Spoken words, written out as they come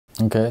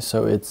Okay,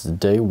 so it's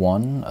day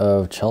one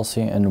of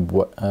Chelsea and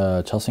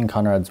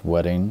Conrad's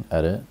wedding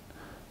edit.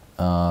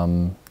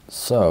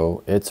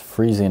 So it's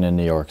freezing in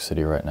New York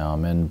City right now.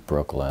 I'm in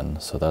Brooklyn,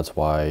 so that's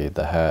why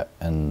the hat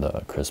and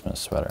the Christmas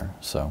sweater.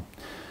 So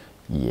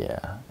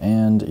yeah,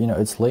 and you know,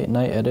 it's late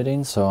night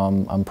editing, so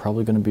I'm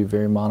probably going to be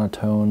very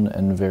monotone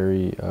and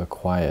very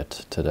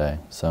quiet today.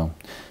 So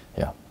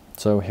yeah,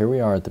 so here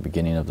we are at the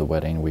beginning of the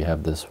wedding. We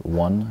have this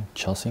one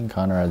Chelsea and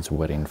Conrad's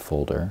wedding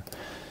folder.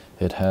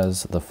 It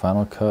has the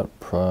Final Cut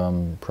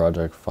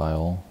project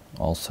file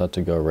all set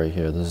to go right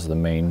here. This is the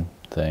main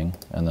thing,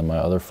 and then my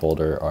other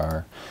folder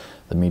are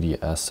the media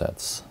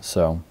assets.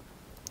 So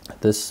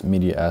this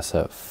media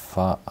asset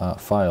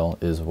file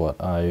is what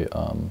I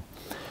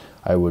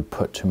would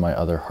put to my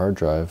other hard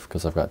drive,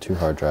 because I've got two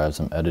hard drives.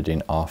 I'm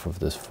editing off of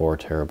this 4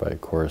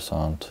 terabyte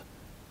Coruscant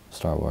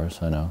Star Wars,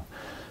 I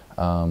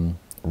know,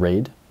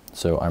 RAID.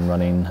 So I'm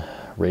running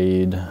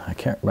RAID, I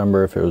can't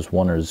remember if it was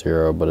 1 or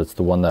 0, but it's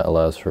the one that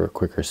allows for a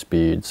quicker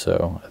speed,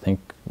 so I think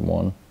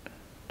 1,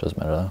 doesn't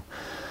matter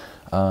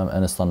though.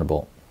 And it's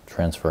Thunderbolt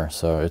transfer,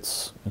 so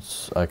it's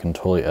I can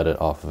totally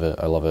edit off of it.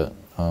 I love it.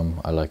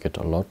 I like it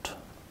a lot.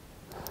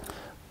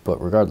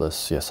 But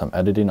regardless, yes, I'm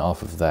editing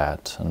off of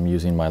that. I'm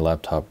using my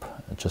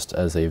laptop just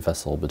as a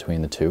vessel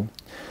between the two.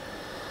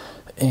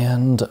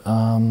 And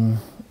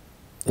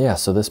yeah,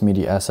 so this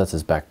media assets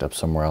is backed up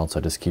somewhere else.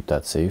 I just keep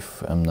that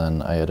safe, and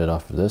then I edit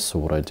off of this. So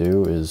what I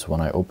do is when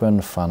I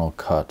open Final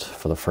Cut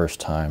for the first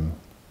time,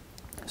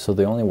 so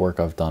the only work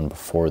I've done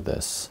before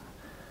this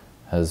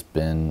has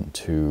been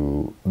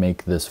to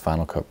make this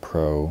Final Cut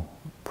Pro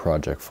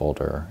project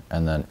folder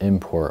and then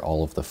import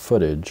all of the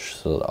footage,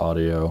 so the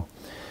audio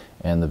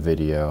and the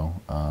video,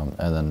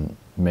 and then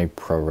make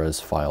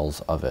ProRes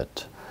files of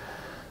it.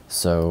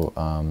 So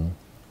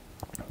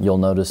you'll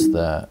notice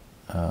that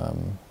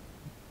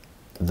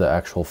the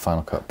actual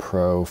Final Cut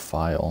Pro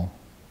file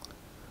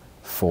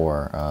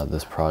for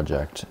this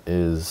project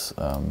is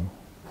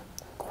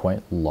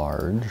quite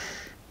large.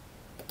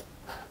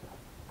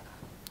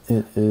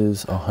 It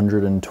is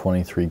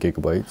 123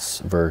 gigabytes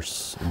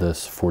versus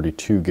this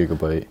 42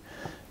 gigabyte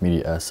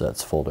media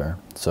assets folder.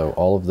 So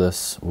all of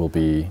this will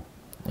be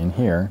in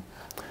here,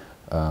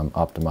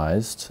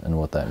 optimized, and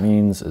what that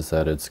means is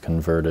that it's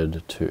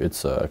converted to,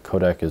 its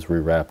codec is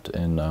rewrapped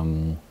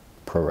in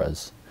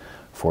ProRes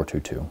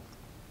 422.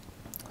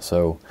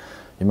 So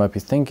you might be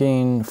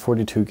thinking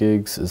 42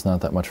 gigs is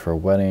not that much for a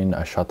wedding.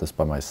 I shot this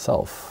by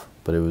myself,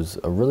 but it was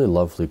a really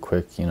lovely,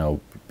 quick, you know,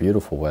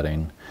 beautiful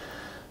wedding.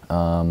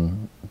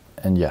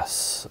 And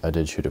yes, I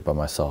did shoot it by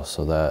myself,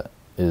 so that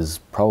is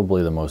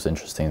probably the most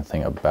interesting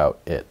thing about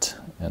it.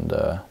 And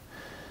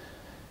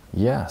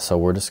yeah, so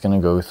we're just gonna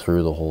go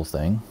through the whole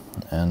thing,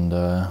 and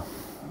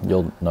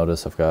you'll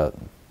notice I've got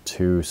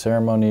 2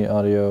 ceremony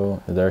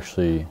audio. They're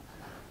actually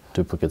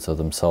duplicates of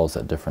themselves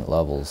at different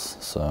levels,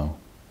 so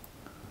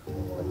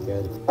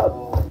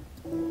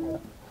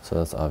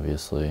that's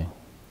obviously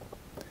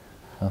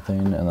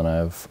nothing. And then I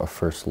have a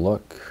first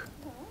look.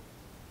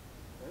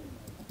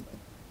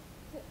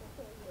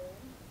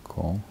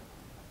 Cool.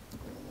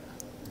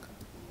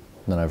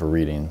 Then I have a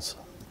readings.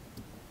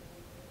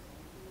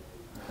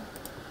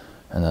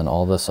 And then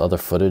all this other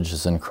footage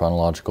is in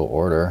chronological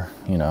order.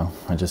 You know,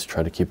 I just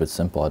try to keep it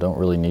simple. I don't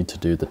really need to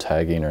do the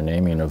tagging or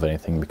naming of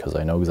anything because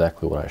I know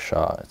exactly what I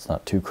shot. It's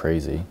not too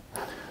crazy.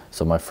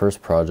 So my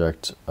first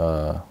project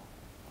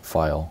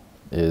file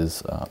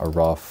is a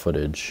raw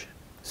footage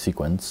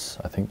sequence.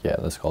 I think, yeah,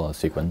 let's call it a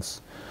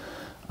sequence.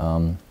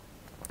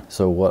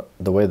 So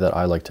the way that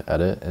I like to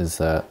edit is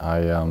that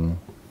I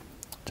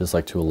just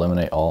like to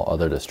eliminate all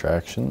other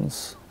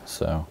distractions.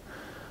 So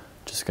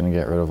just gonna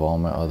get rid of all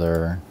my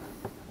other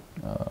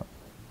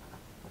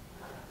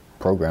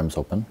programs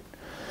open,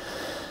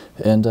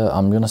 and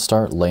I'm gonna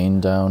start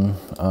laying down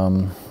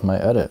my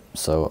edit.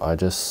 So I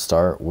just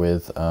start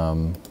with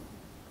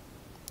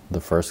the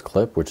first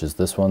clip, which is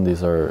this one.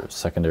 These are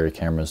secondary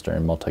cameras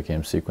during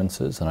multicam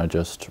sequences, and I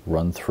just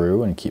run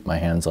through and keep my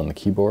hands on the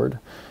keyboard,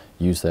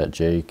 use that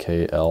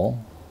JKL,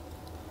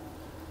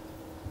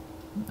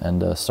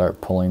 and start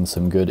pulling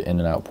some good in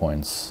and out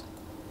points.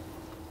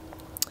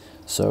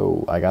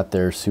 So I got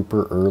there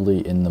super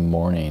early in the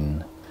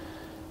morning,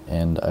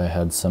 and I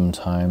had some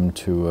time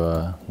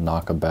to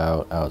knock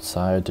about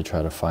outside to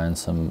try to find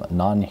some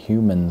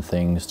non-human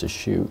things to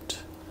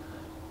shoot.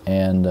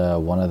 And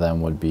one of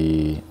them would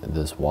be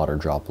this water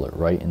droplet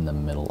right in the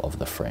middle of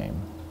the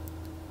frame.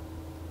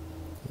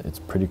 It's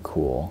pretty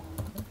cool.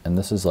 And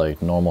this is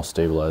like normal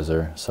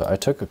stabilizer. So I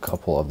took a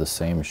couple of the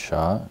same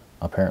shot.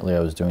 Apparently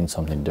I was doing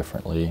something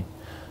differently.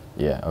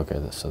 Yeah,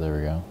 okay, so there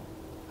we go.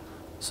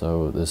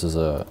 So this is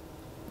a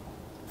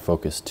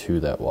focus to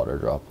that water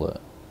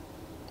droplet.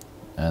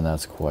 And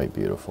that's quite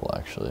beautiful,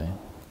 actually.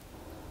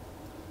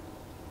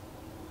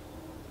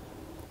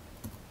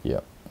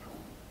 Yep.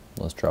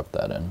 Let's drop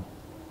that in.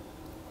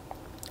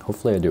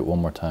 Hopefully I do it one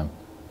more time.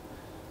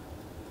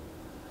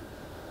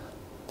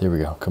 There we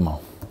go. Come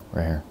on.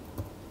 Right here.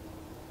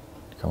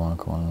 Come on,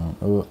 come on.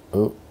 Oh,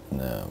 oh.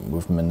 No,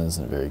 movement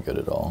isn't very good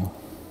at all.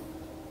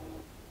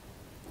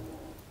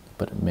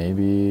 but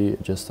maybe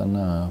just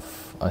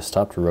enough. I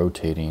stopped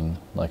rotating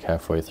like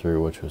halfway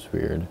through, which was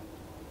weird.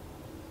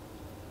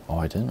 Oh,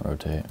 I didn't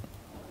rotate.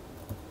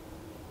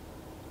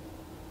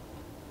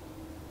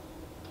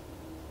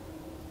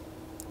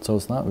 So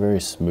it's not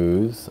very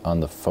smooth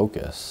on the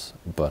focus,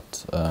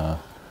 but the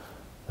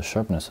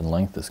sharpness and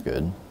length is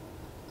good.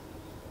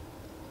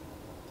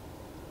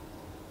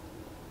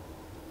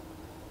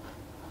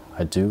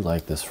 I do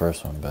like this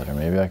first one better.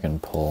 Maybe I can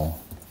pull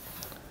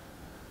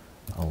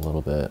a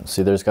little bit.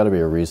 See, there's got to be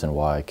a reason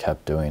why I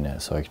kept doing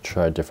it. So I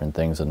tried different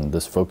things, and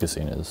this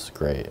focusing is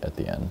great at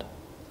the end.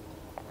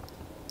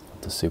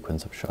 The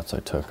sequence of shots I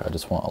took, I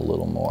just want a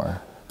little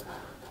more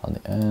on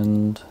the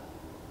end.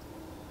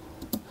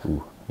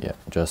 Ooh, yeah,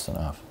 just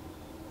enough.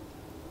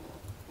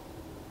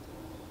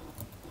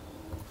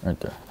 Right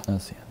there,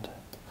 that's the end.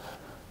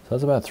 So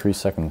that's about a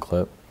 3-second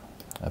clip.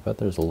 I bet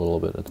there's a little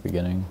bit at the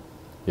beginning.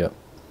 Yep.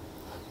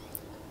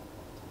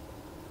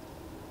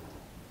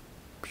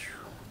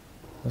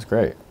 That's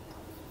great.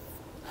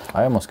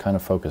 I almost kind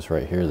of focus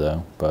right here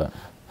though, but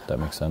that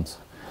makes sense.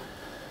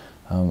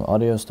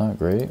 Audio's not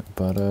great,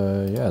 but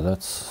yeah,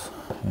 that's,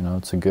 you know,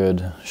 it's a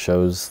good,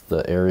 shows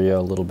the area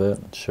a little bit,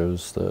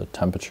 shows the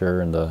temperature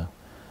and the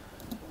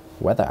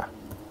weather.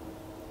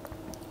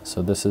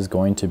 So this is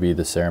going to be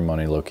the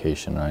ceremony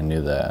location. I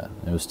knew that.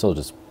 It was still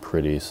just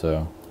pretty,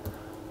 so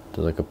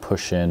did like a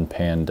push in,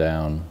 pan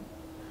down.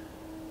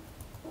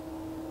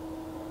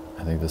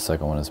 I think the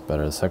second one is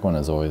better. The second one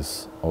is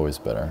always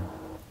better.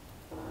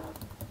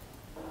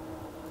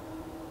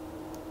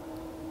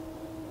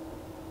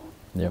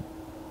 Yep.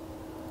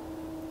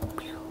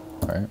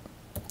 Alright.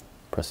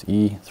 Press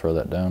E, throw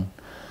that down.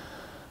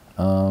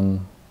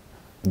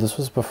 This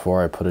was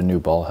before I put a new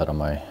ball head on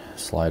my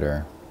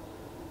slider.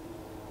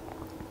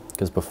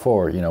 Because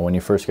before, you know, when you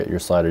first get your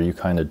slider, you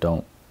kind of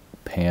don't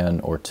pan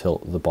or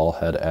tilt the ball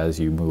head as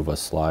you move a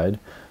slide,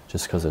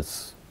 just because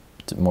it's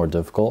more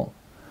difficult.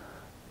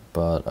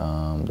 But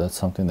that's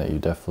something that you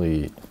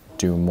definitely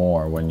do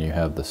more when you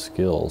have the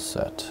skill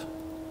set.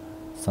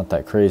 It's not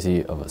that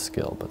crazy of a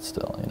skill, but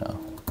still, you know.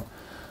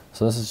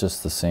 So this is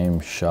just the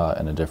same shot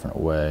in a different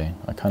way.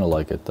 I kind of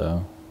like it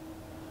though.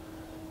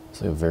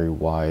 It's like a very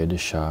wide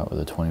shot with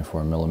a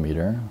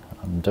 24mm.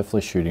 I'm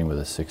definitely shooting with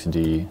a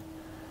 6D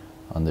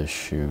on this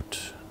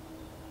shoot.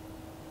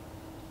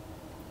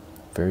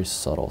 Very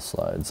subtle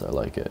slides, I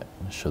like it.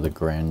 Show the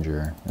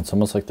grandeur. It's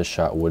almost like the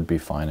shot would be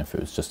fine if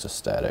it was just a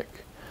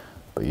static,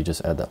 but you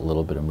just add that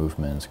little bit of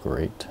movement, it's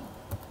great.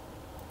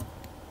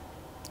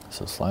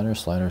 So slider,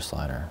 slider,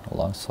 slider. A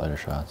lot of slider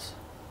shots.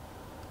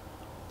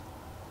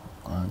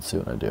 Let's see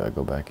what I do. I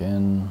go back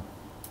in.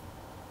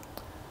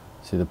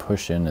 See, the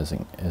push in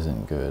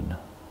isn't good.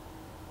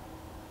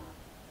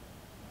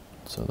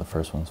 So the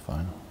first one's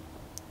fine.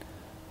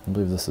 I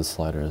believe this is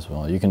slider as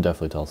well. You can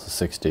definitely tell it's a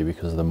 60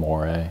 because of the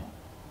moire.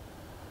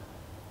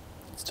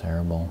 It's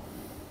terrible.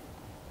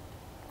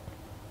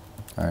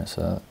 Alright,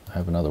 so I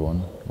have another one.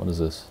 What is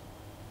this?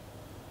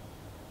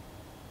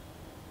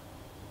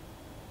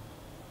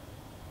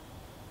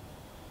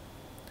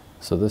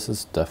 So this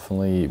is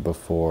definitely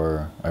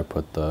before I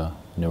put the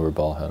newer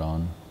ball head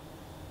on.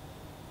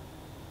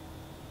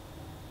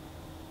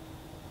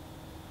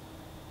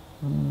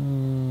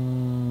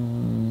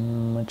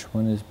 Which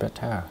one is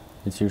better?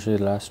 It's usually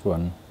the last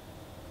one.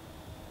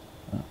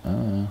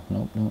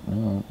 Nope, nope,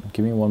 nope.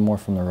 Give me one more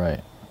from the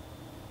right.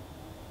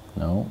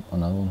 No,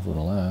 another one from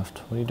the left.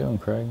 What are you doing,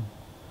 Craig?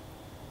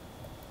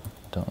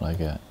 Don't like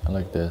it. I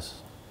like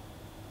this.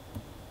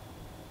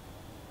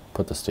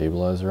 Put the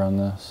stabilizer on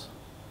this.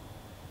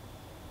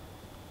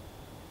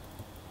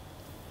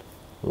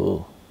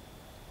 Ooh.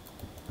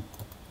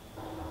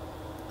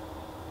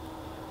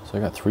 So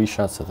I got 3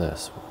 shots of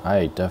this.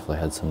 I definitely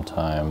had some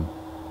time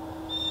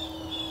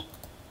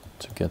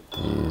to get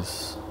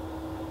these.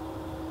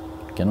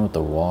 Again with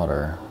the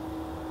water.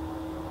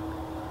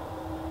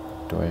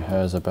 Do I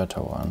has a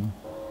better one?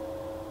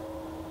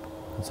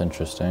 That's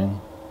interesting.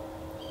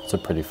 It's a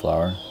pretty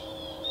flower.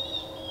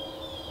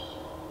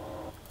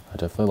 I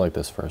definitely like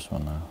this first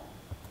one though.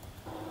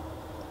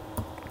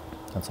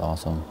 That's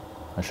awesome.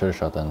 I should have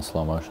shot that in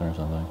slow motion or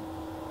something.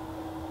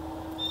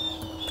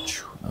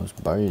 Those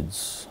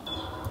birds.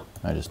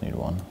 I just need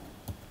one.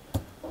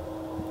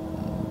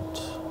 And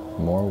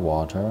more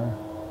water.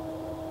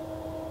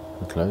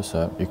 Close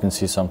up. You can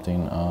see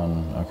something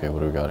on. Okay, what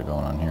do we got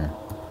going on here?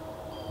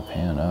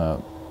 Pan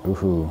up.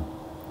 Ooh,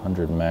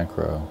 100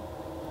 macro.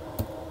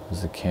 This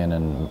is a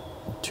Canon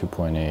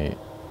 2.8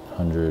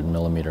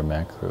 100mm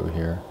macro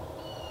here.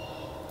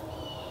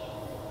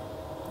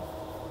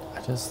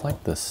 I just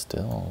like the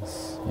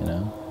stills, you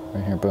know?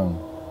 Right here, boom.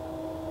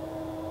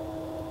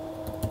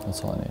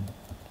 That's all I need.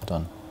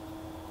 Done.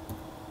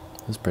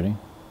 It's pretty.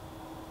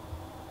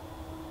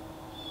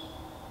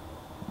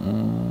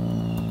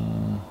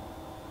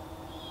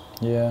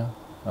 Yeah,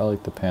 I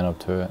like the pan up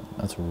to it.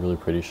 That's a really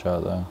pretty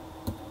shot though.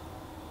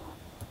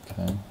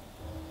 Okay.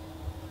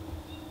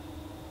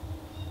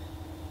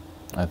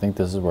 I think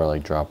this is where I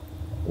like drop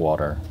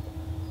water.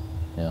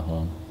 Yeah,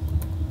 hold on.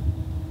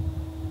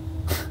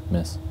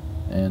 Miss.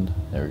 And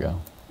there we go.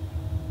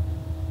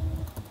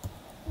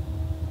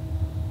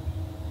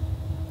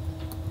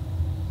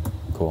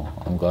 cool.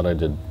 I'm glad I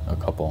did a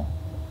couple.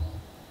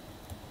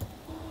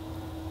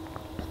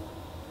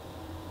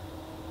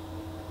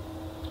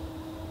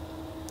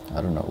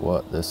 I don't know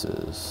what this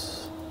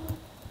is.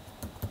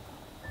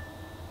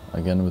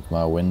 Again with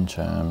my wind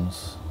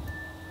chimes.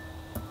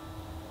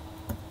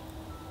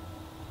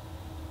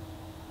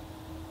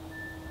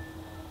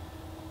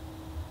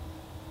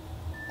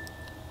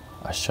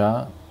 I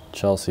shot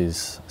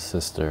Chelsea's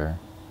sister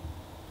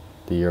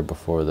the year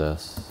before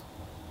this,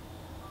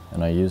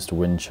 and I used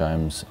wind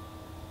chimes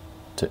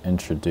to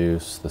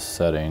introduce the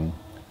setting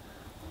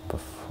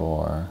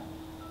before.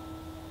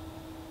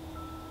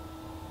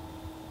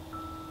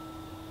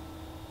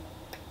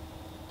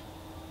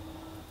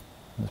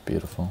 It's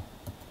beautiful.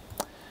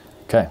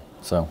 Okay,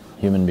 so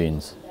human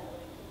beings.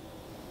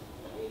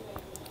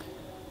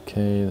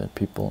 Okay, there are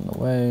people in the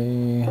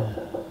way.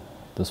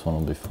 This one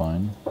will be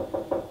fine.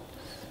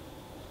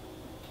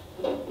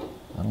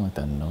 I don't like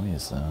that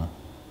noise though.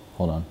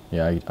 Hold on.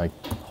 Yeah, I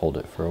hold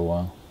it for a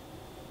while.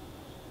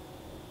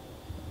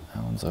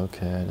 That one's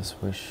okay. I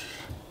just wish.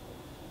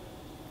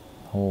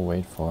 We'll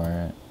wait for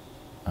it.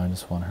 I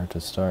just want her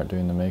to start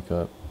doing the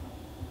makeup.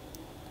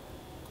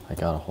 I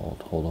gotta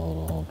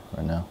hold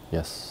right now.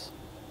 Yes.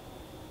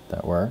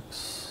 That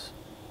works.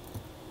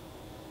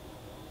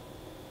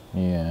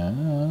 Yeah.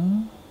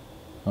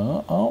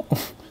 Oh. Oh,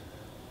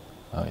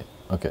 yeah.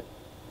 Okay.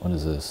 What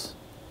is this?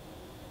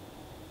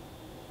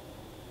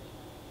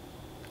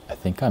 I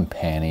think I'm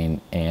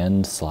panning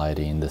and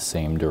sliding the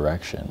same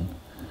direction.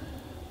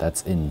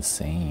 That's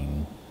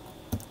insane.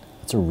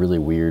 It's a really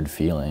weird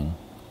feeling,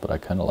 but I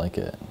kind of like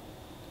it.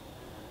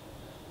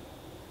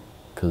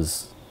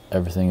 Because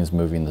everything is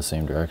moving the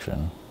same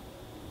direction.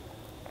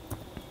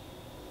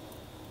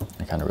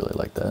 I kind of really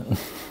like that.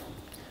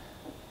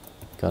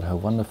 Got her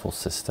wonderful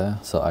sister,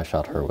 so I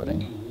shot her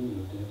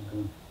wedding.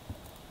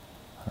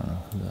 I don't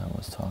know who that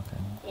was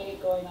talking. I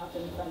hate going up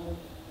in front of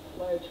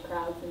large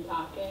crowds and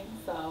talking,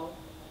 so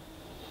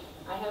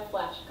I have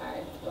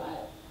flashcards,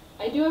 but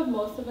I do have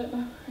most of it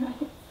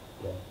memorized.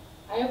 Yeah.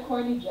 I have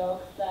corny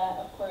jokes that,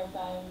 of course,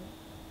 I'm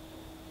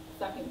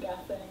second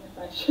guessing if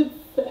I should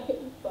say,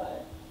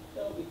 but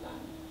it'll be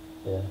fun.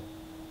 Yeah.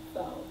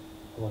 So.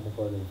 I'm looking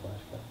forward to the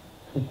flashcards.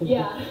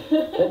 Yeah.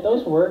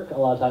 Those work a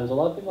lot of times. A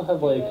lot of people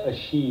have like a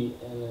sheet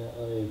and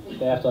like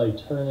they have to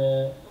like turn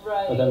it.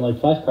 Right. But then like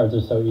flashcards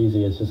are so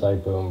easy. It's just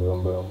like boom,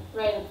 boom, boom.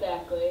 Right.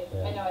 Exactly.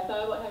 Yeah. I know. I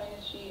thought about having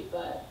a sheet,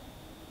 but.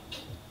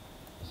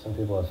 Some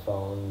people have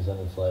phones and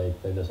it's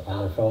like they're just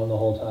on their phone the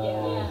whole time.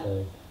 Yeah. It's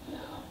like,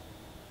 no.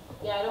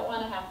 Yeah, I don't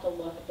want to have to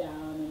look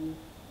down and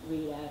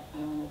read it. I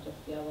want to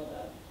just be able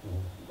to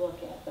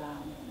look at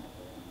them and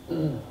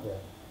everything. Yeah.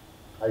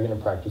 Are you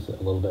gonna practice it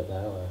a little bit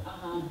now? Or?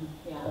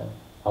 Yeah. Okay.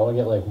 I want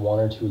to get like 1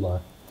 or 2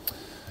 lines.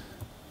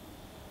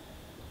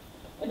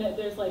 And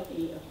there's like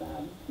 8 of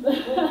them.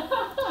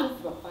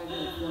 It's about 5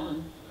 minutes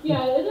long.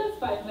 Yeah, it is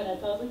 5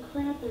 minutes. I was like,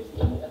 crap, there's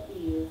 8 of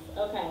these.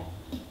 Okay.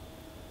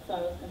 So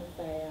I was going to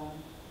say,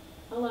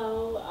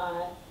 hello.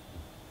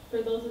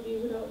 For those of you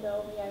who don't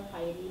know me, I'm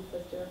Heidi,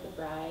 sister of the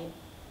bride.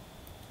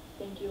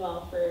 Thank you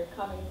all for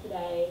coming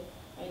today.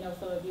 I know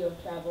some of you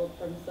have traveled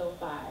from so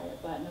far,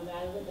 but no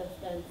matter the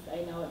distance,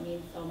 I know it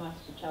means so much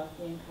to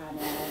Chelsea and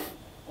Conrad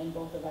and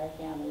both of our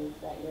families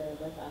that you're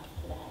with us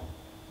today.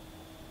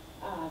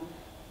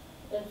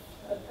 It's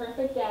a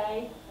perfect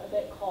day, a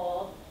bit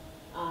cold.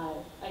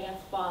 I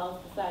guess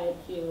fall's decided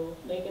to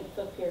make its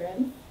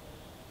appearance.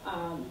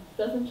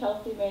 Doesn't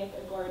Chelsea make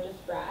a gorgeous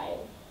bride?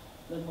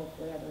 Then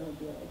hopefully everyone will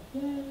be like,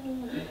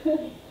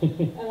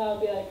 yeah. And I'll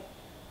be like,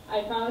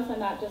 I promise I'm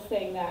not just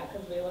saying that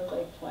because we look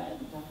like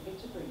twins. Not to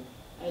get you breathe.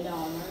 I know,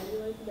 I'm already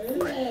like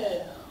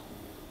nervous.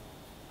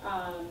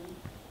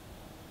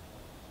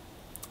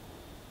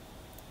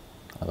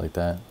 I like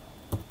that.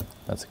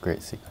 That's a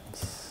great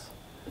sequence.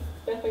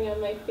 Stepping on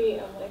my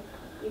feet, I'm like,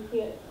 you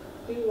can't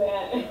do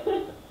that.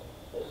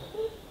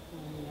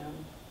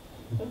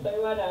 It's like,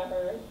 whatever,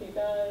 you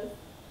guys,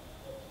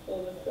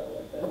 we'll just go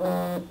with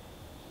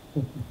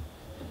it.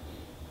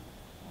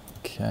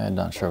 Okay,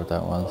 not sure what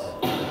that was.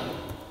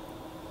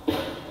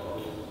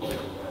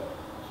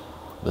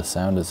 The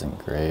sound isn't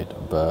great,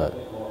 but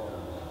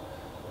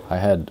I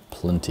had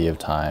plenty of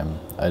time.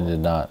 I did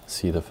not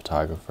see the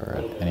photographer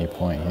at any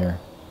point here.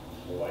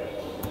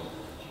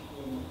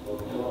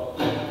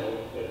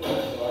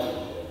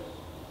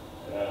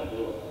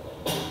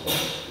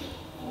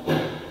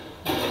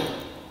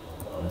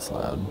 It's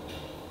loud.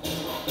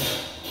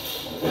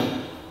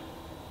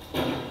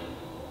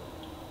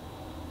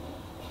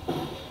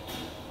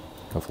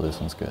 Hopefully this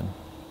one's good.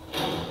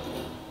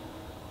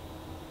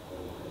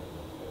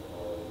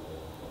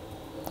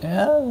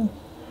 Yeah.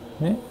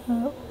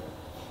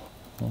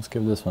 Let's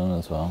give this one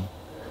as well.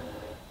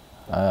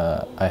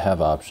 I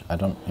have options. I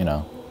don't,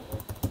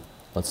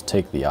 let's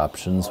take the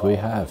options we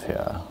have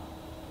here.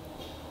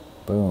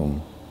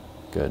 Boom.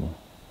 Good.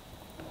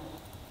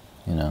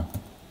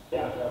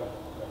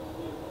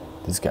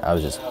 These guys, I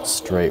was just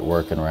straight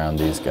working around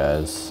these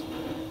guys.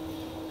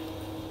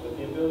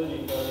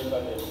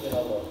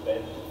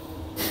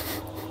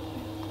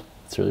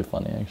 It's really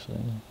funny, actually.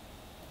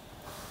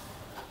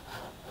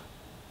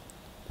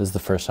 This is the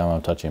first time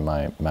I'm touching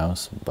my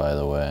mouse, by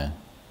the way.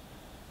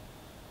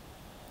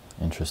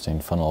 Interesting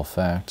fun little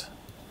fact.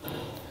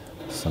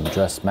 Some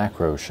dress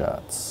macro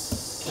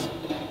shots.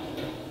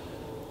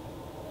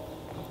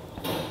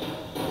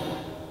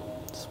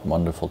 Some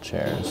wonderful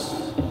chairs.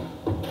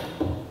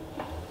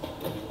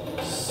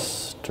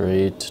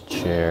 Straight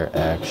chair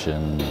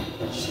action.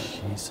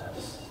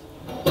 Jesus.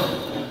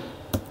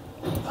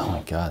 Oh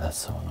my god, that's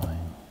so annoying.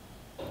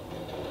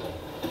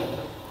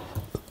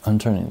 I'm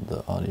turning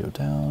the audio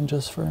down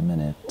just for a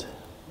minute.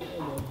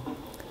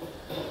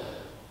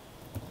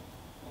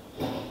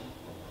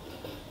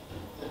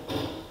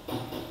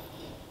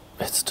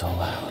 It's still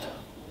loud.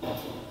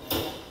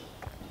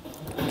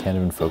 I can't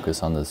even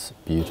focus on this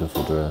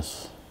beautiful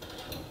dress.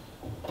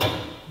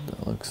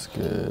 That looks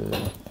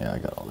good. Yeah, I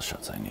got all the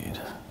shots I need.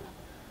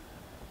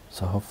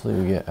 So hopefully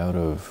we get out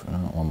of,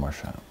 one more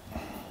shot.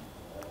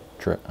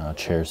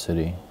 Chair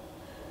City.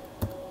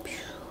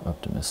 Up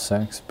to Miss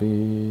Saxby,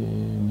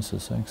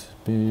 Mrs.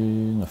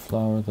 Saxby, the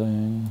flower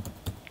thing.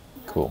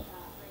 Cool.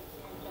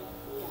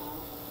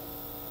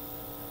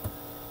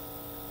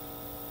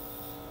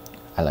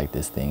 I like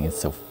this thing, it's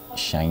so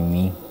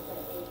shiny.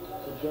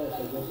 So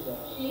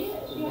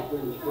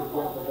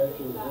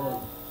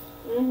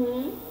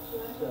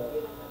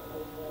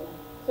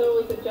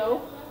it was a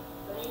joke?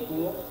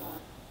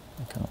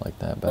 I kind of like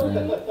that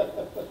better.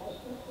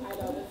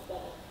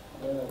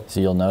 So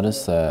you'll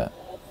notice that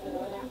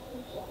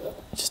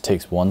it just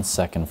takes 1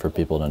 second for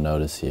people to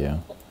notice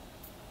you.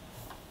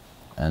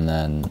 And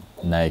then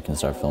now you can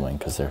start filming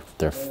because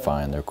they're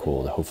fine, they're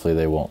cool. Hopefully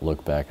they won't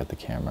look back at the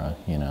camera,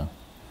 you know.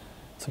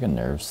 It's like a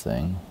nerves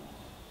thing.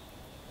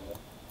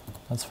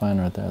 That's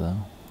fine right there though.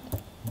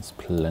 That's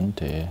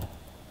plenty.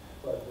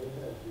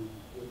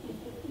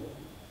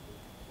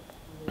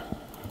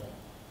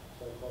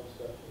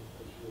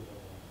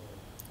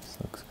 This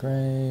looks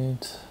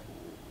great.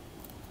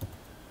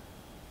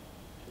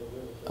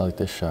 I like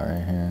this shot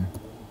right here.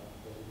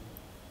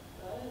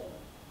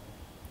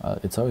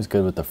 It's always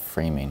good with the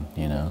framing,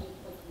 you know,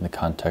 in the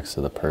context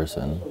of the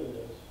person.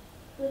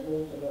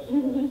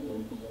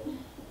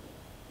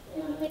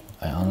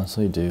 I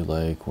honestly do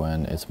like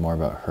when it's more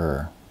about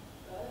her,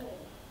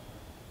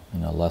 you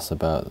know, less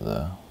about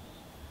the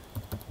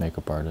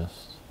makeup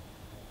artist.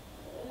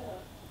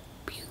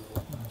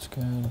 That's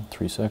good.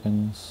 3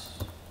 seconds.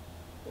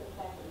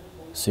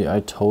 See, I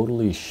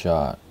totally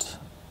shot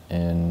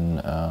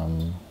in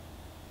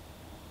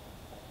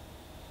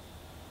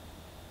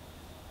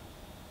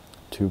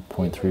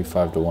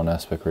 2.35 to 1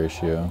 aspect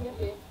ratio.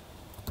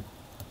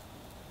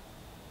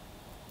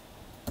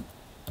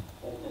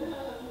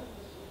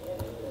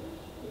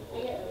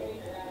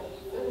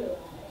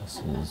 This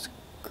is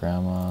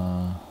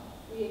Grandma.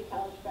 We had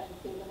college friends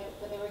too, when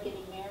they were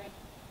getting married,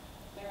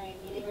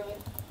 they were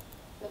with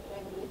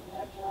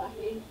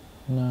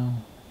No,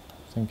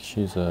 I think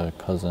she's a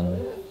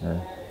cousin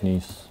or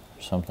niece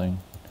or something.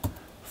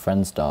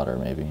 Friend's daughter,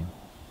 maybe.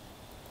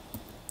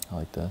 I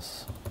like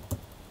this.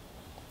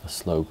 A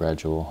slow,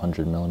 gradual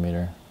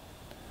 100mm.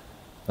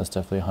 That's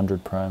definitely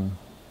 100 prime.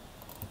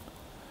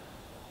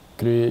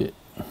 Great.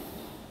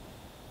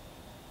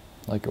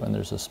 Like it when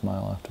there's a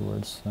smile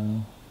afterwards,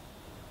 though.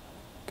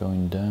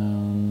 Going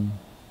down.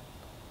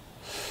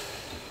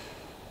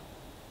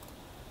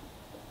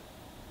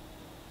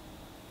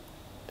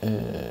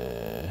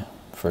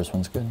 First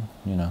one's good,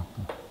 you know.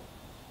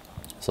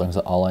 As long as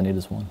all I need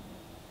is one.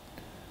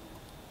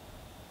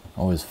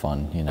 Always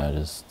fun, you know,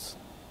 just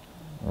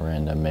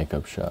random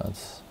makeup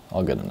shots.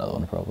 I'll get another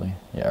one probably.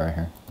 Yeah, right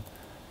here.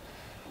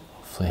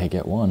 Hopefully I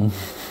get one.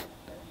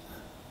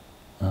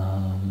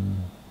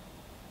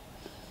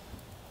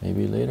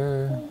 Maybe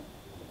later.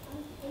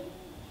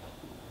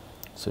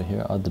 So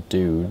here are the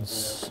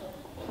dudes.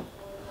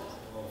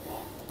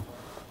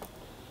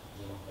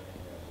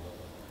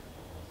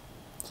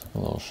 A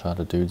little shot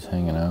of dudes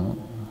hanging out.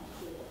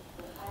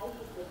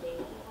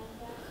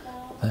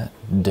 That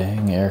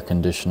dang air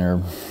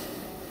conditioner.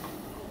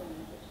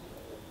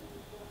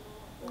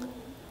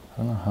 I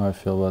don't know how I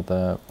feel about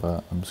that,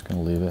 but I'm just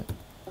gonna leave it.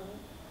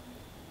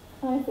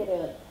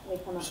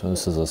 So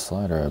this is a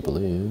slider, I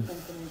believe.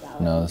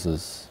 No, this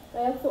is... I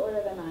also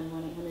order them on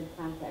 1-800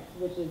 contacts,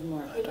 which is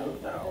more I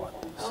don't know.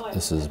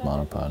 This is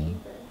monopod. I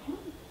don't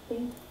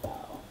think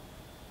so.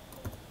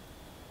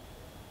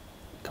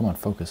 Come on,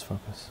 focus,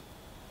 focus.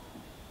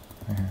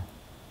 Right here.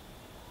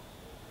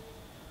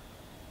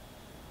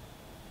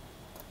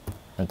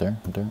 Right there,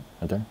 right there,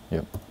 right there.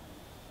 Yep.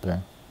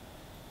 There.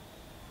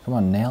 Come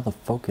on, nail the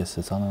focus.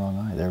 It's on the wrong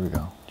eye. There we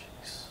go.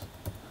 Jeez.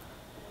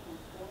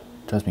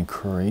 Drives me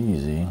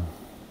crazy.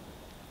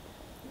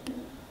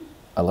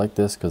 I like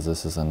this because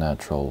this is a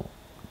natural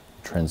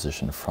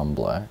transition from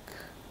black.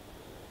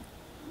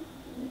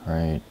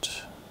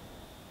 Right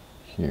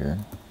here.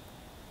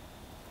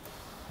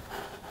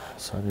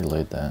 So I already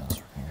laid that,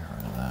 so we're gonna get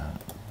rid of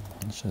that.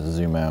 Let's just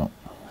zoom out.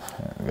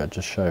 Right, we got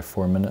just shy of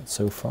 4 minutes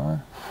so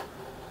far.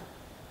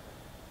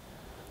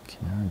 Okay,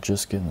 now we're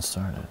just getting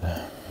started.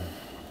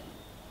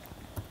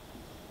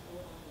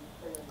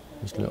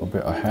 Just a little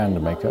bit of hand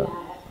makeup.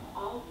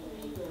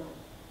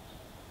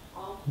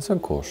 It's a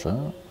cool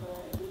shot.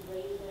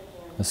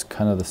 It's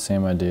kind of the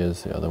same idea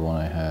as the other one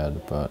I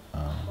had, but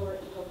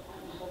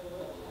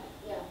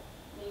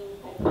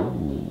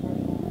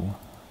ooh,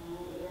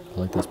 I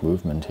like this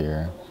movement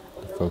here.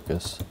 The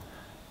focus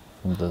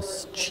from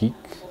this cheek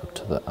up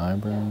to the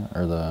eyebrow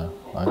or the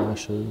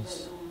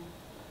eyelashes,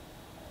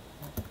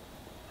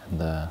 and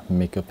the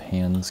makeup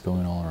hands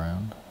going all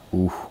around.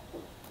 Ooh,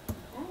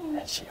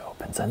 and she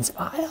opens and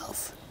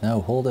smiles.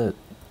 No, hold it.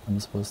 I'm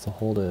supposed to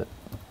hold it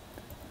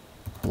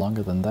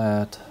longer than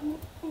that.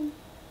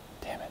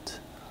 Damn it.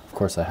 Of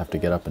course I have to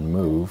get up and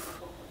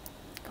move.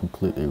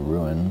 Completely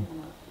ruin.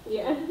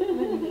 Yeah.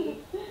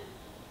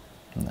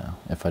 No,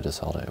 if I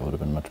just held it, it would have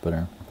been much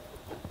better.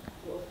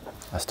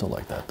 I still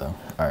like that though.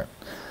 Alright.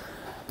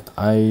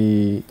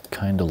 I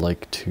kind of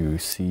like to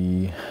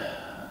see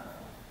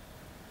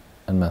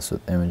and mess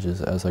with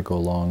images as I go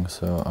along,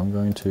 so I'm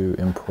going to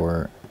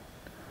import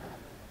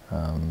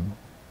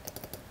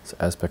this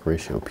aspect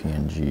ratio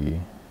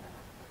PNG.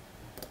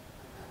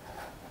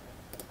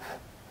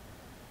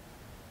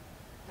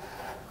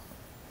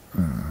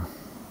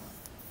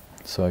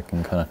 So I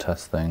can kind of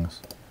test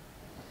things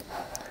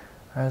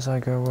as I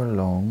go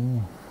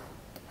along.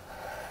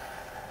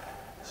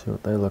 See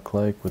what they look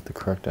like with the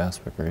correct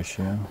aspect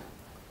ratio.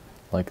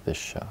 Like this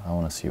shot. I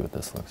want to see what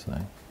this looks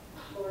like.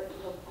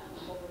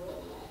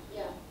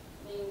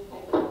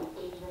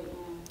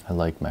 I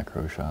like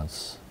macro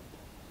shots.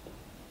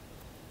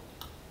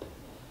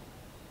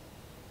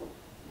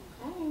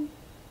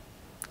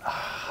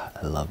 Ah,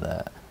 I love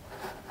that.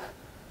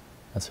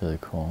 That's really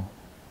cool.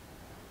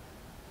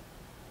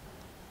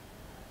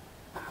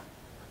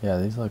 Yeah,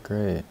 these look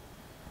great.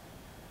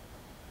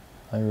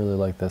 I really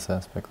like this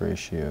aspect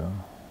ratio.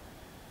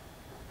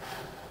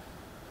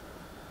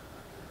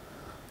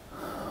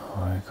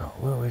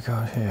 What we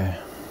got here?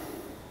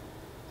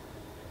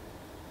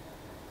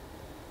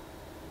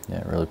 Yeah,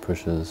 it really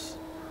pushes.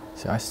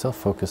 See, I still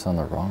focus on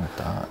the wrong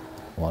dot,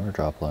 water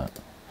droplet.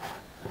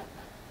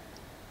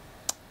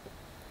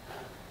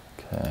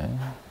 Okay.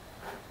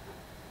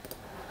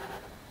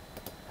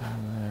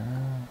 And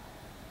there.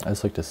 I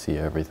just like to see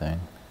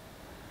everything.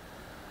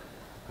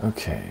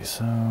 Okay,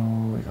 so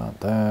we got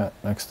that.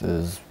 Next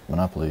is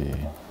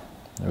Monopoly.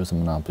 There was a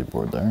Monopoly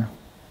board there.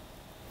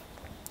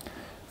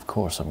 Of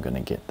course I'm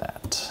gonna get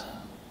that.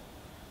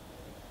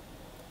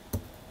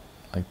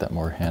 I like that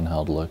more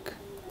handheld look.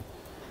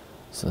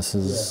 So this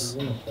is,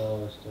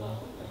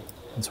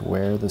 it's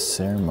where the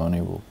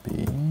ceremony will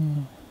be.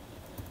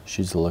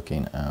 She's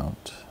looking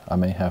out. I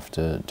may have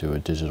to do a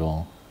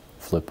digital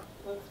flip.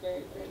 Looks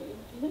very pretty.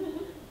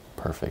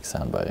 Perfect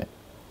soundbite.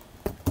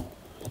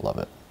 Love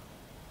it.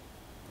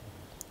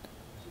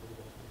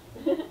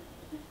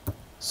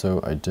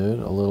 So I did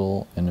a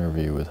little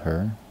interview with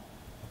her.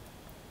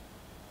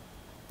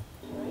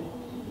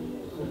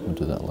 We'll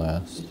do that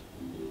last.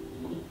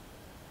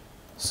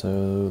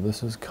 So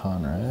this is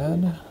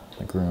Conrad,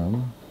 the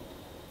groom.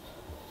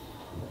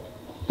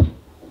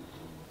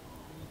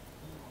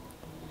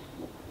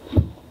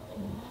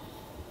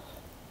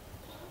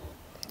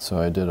 So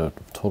I did a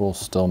total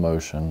still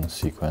motion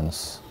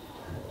sequence.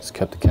 Just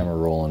kept the camera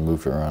rolling,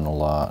 moved it around a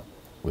lot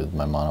with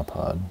my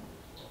monopod.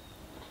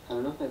 I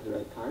don't know if I have the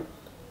right card.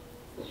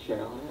 The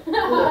share on it.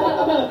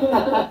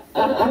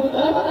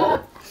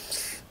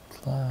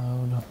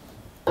 Cloud.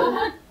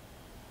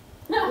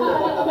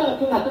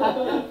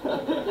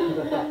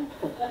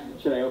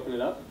 Should I open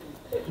it up?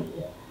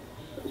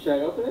 Should I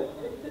open it?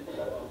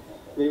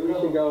 Maybe we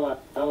should go,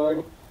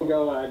 no,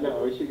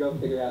 we should go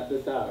figure out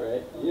this out,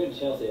 right? You and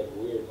Chelsea have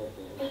weird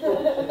nicknames.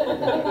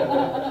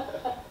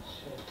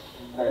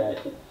 Alright.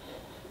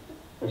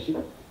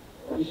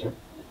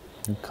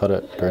 You cut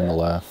it during the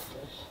laugh.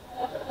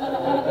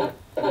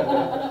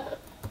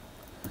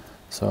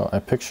 So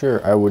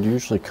I would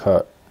usually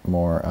cut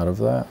more out of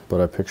that, but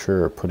I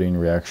picture putting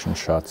reaction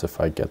shots if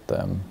I get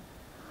them.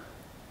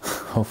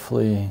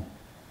 Hopefully,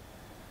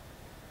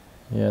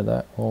 yeah,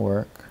 that will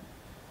work.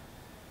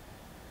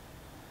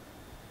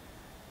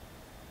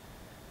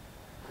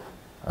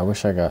 I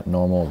wish I got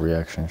normal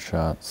reaction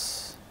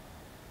shots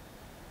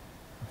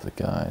of the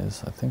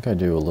guys. I think I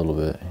do a little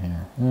bit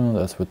here. No,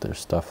 that's with their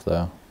stuff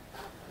though.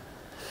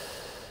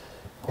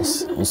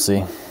 We'll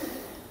see.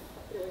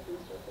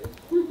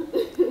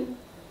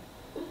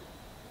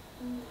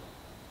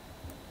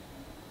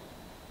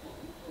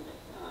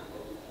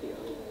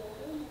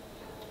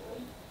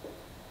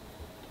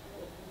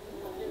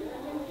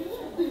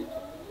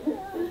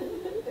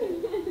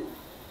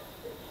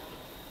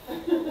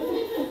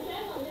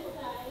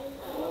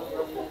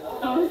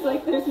 I was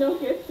like, there's no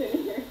gift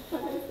in here.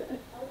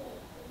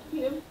 He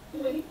didn't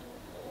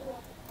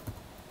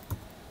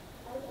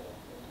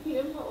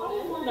put one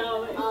in?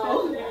 No, it's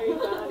stationary.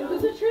 It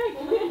was a trick.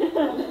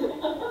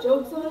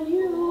 Joke's on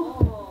you.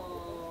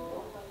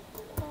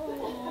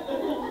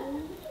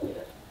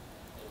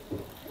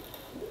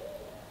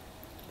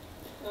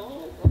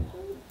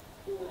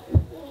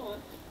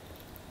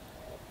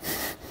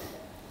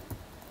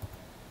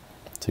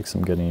 Takes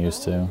some getting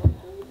used to.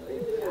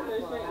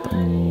 The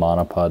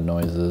monopod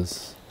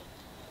noises.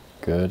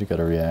 Good, got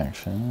a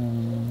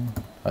reaction.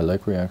 I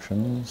like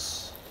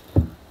reactions.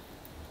 Ooh,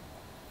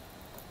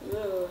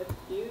 it's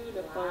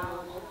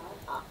beautiful.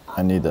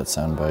 I need that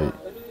soundbite.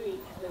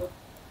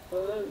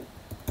 Ooh,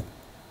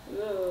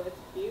 it's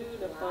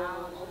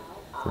beautiful.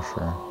 For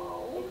sure.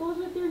 It goes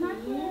with your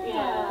necklace.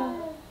 Yeah.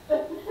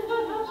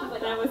 She's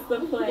like, that was the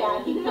plan.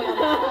 Yeah, he planned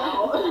that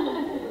out. I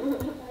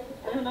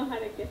don't know how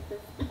to get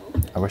this.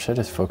 I wish I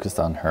just focused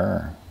on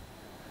her.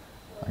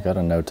 I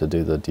gotta know to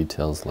do the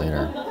details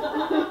later.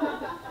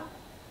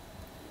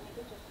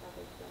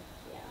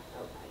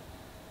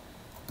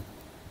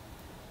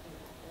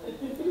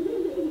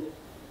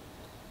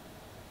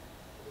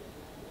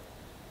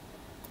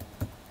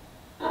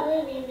 I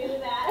already knew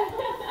that.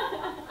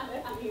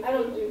 I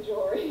don't do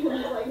jewelry.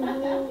 I'm just like,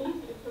 no.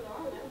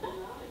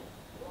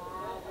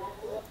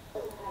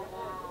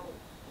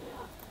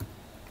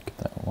 Get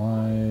that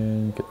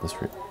wide, get this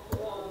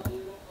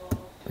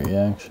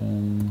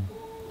reaction.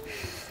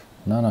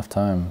 Not enough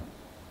time.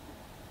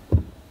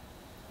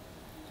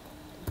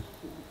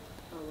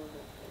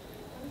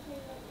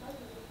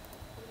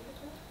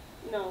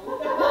 No.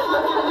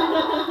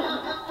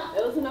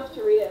 It was enough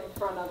to read it in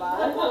front of us.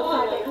 Let's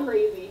not get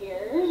crazy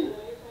here.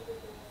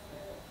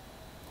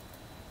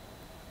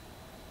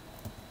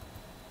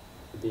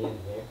 Being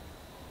here.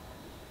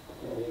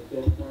 Okay,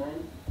 good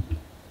time.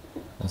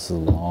 This is a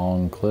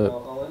long clip.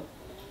 Owen.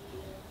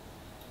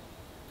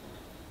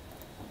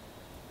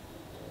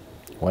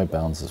 White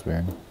balance is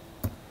weird.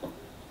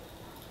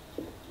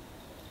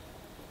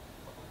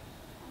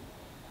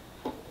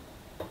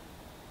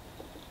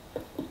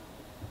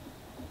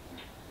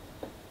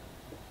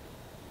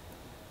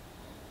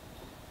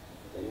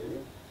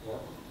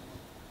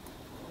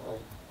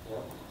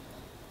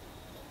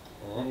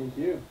 Thank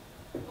you.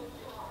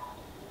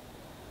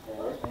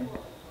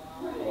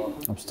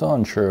 I'm still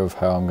unsure of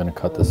how I'm going to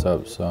cut this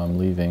up, so I'm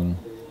leaving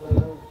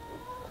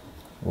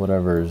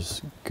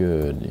whatever's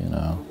good, you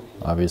know.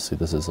 Obviously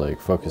this is like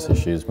focus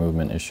issues,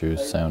 movement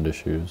issues, sound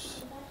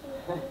issues.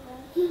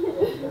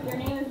 Your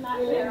name is not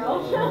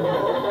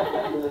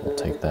Cheryl. We'll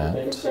take that.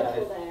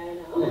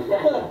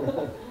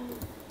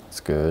 That's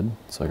good.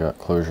 So I got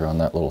closure on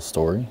that little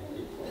story.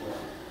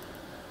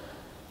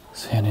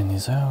 Sanding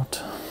these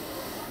out.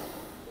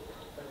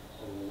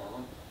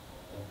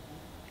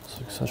 It's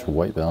like such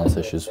white balance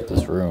issues with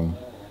this room.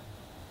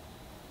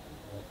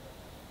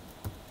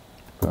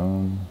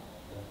 Boom.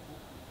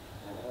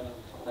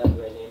 That's a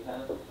great name,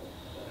 Pat.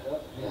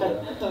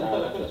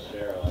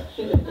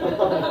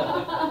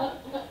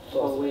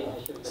 Oh, wait, I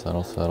should have.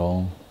 Settle,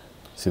 settle.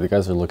 See, the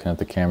guys are looking at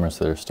the camera,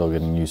 so they're still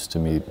getting used to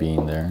me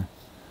being there.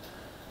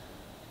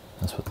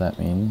 That's what that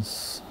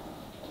means.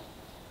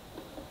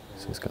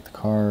 So he's got the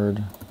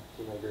card.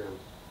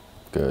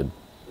 Good.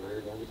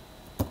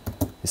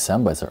 These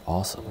sound bites are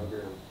awesome.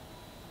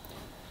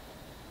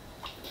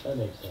 That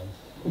makes sense.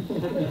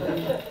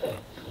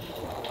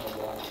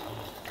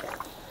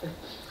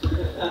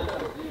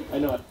 I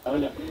know.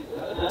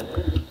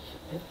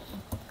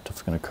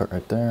 Just gonna cut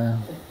right there.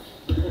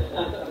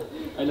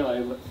 I know.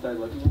 I started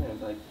looking and I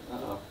was like,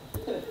 uh-oh.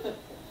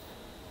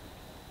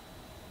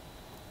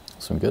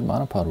 Some good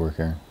monopod work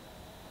here.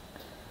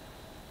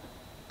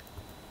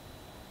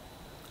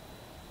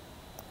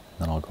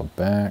 Then I'll go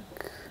back.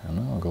 I don't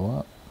know, I'll go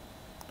up.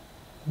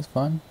 It's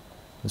fine.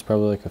 It's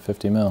probably like a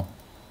 50 mil.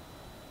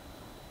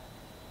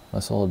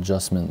 Nice little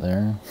adjustment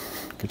there.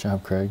 Good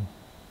job, Craig.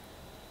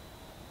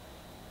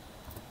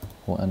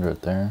 We'll end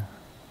right there.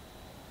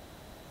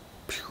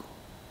 Pew.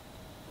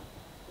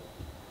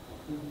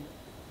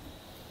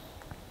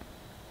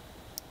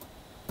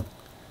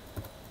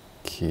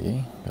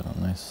 Okay, got a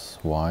nice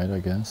wide, I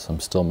guess. I'm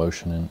still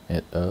motioning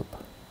it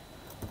up.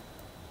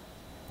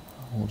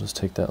 We'll just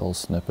take that little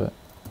snippet.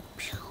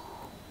 Pew.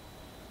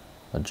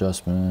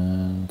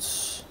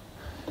 Adjustments.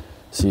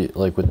 See,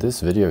 like with this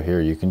video here,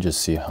 you can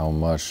just see how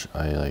much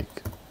I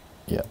like,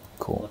 yeah,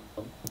 cool.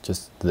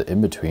 Just the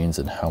in-betweens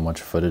and how much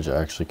footage I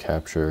actually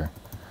capture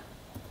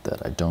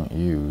that I don't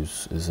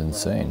use is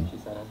insane. She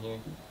said on here,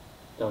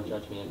 don't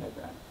judge me in my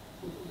breath.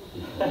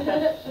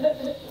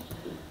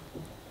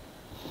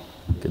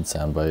 Good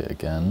soundbite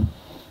again.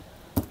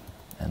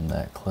 End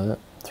that clip,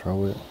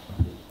 throw it.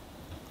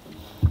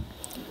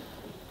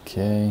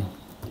 Okay,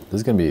 this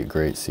is gonna be a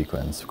great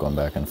sequence going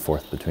back and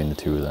forth between the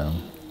two of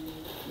them.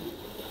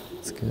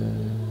 It's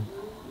good.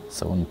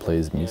 Someone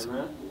plays music.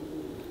 Camera.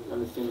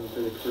 I'm assuming for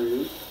the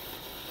cruise.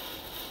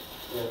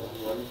 Yeah,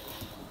 one.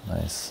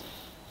 Nice.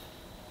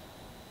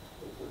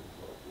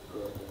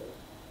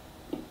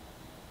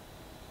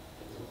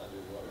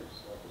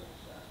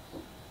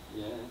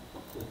 Yeah.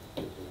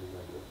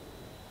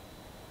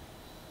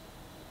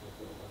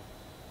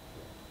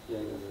 Yeah,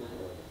 I guess not.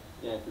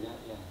 Yeah, I forgot.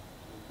 Yeah, I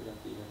forgot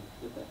to even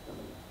get that from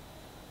you.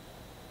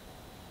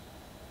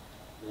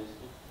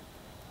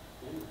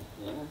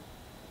 Yeah.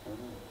 I don't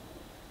know.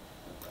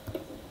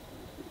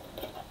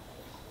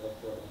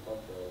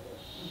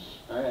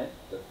 All right.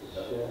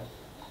 Yeah.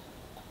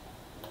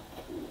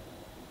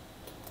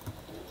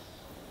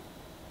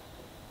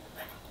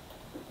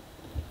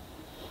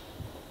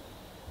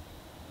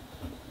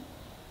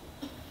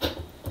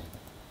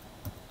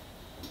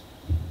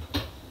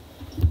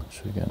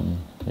 Should we get in?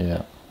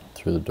 Yeah,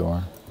 through the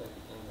door.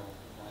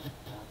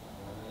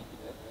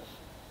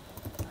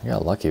 I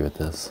got lucky with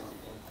this.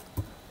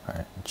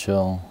 Alright,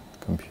 chill,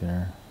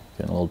 computer.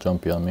 Getting a little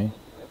jumpy on me.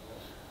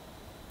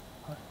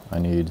 I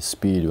need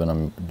speed when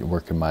I'm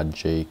working my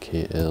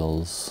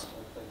JKLs.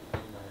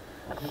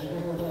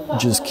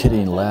 Just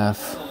kidding,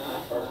 laugh.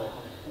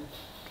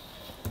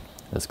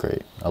 That's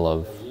great. I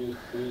love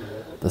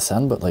the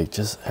sound, but like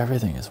just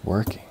everything is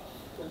working.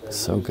 It's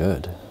so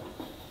good.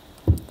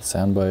 The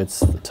sound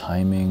bites, the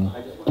timing.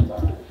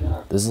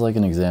 This is like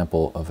an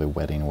example of a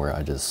wedding where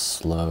I just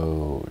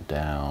slow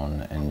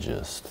down and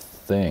just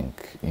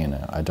think, you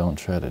know, I don't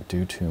try to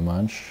do too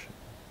much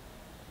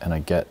and I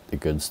get the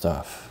good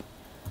stuff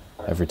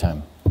every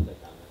time.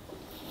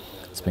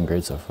 It's been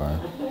great so far.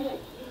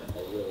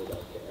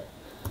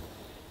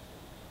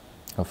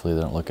 Hopefully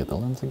they don't look at the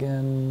lens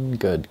again.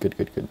 Good, good,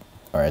 good, good.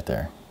 All right,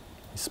 there.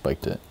 He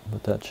spiked it,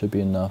 but that should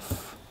be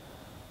enough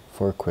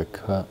for a quick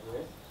cut.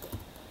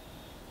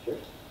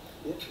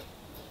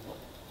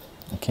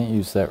 I can't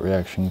use that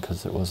reaction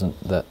because it wasn't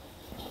that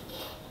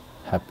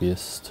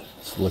happiest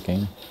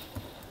looking.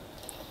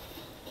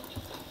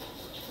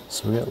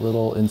 So we got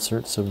little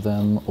inserts of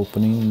them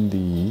opening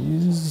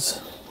these.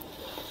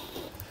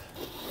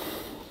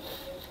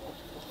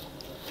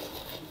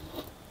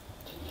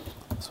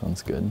 This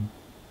one's good.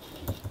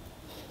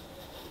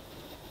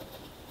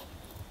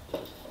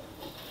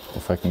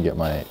 If I can get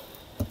my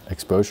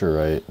exposure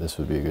right, this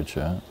would be a good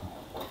shot.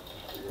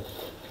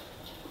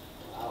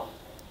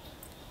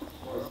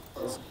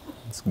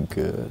 It's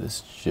good.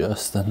 It's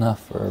just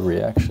enough for a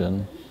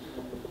reaction.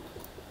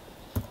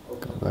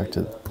 Go back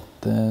to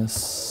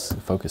this.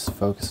 Focus,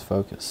 focus,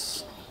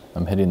 focus.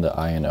 I'm hitting the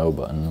I and O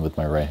button with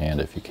my right hand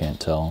if you can't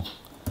tell.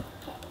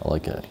 I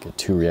like it. Get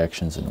two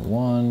reactions in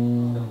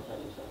one.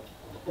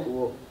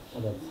 Cool. Oh,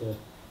 that's it.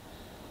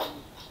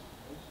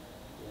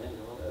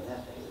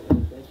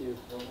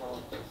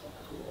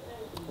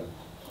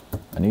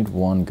 I need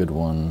one good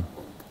one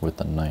with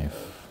the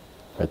knife.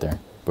 Right there.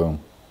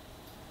 Boom.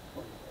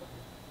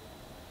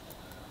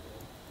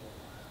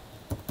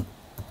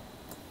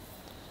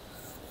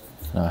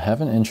 Now, I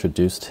haven't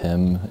introduced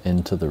him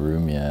into the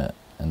room yet,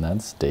 and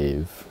that's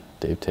Dave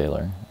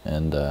Taylor.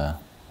 And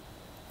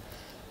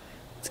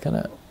it's kind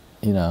of,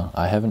 you know,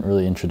 I haven't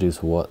really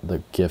introduced what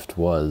the gift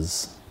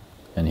was,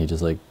 and he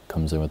just like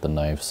comes in with the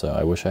knife. So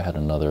I wish I had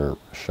another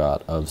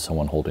shot of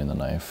someone holding the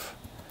knife,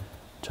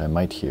 which I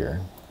might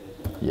hear.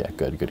 Yeah,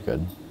 good, good,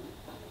 good.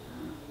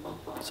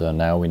 So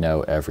now we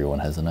know everyone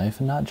has a knife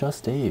and not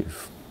just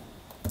Dave.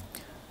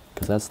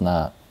 Because that's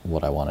not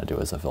what I want to do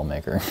as a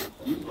filmmaker.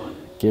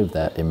 Give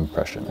that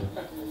impression.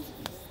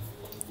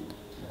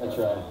 I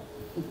tried.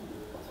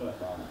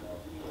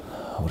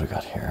 What do I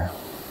got here?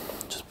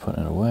 Just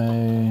putting it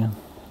away.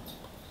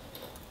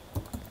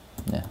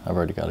 Yeah, I've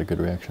already got a good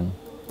reaction.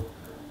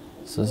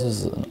 So this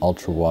is an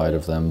ultra wide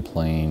of them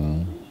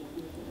playing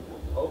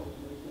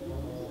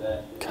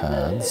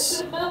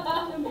cards.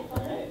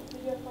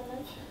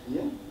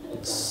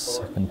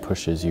 Second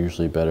push is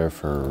usually better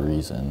for a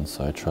reason,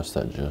 so I trust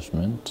that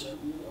judgment.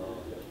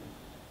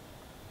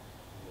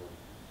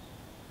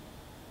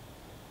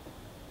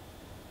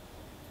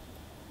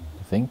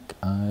 I think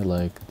I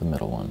like the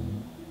middle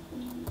one.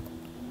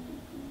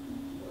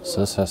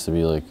 So this has to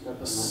be like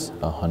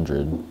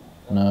 100.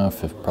 No,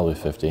 probably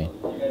 50.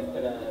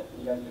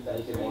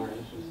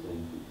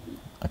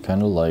 I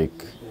kind of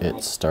like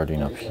it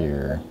starting up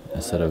here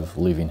instead of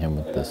leaving him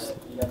with this,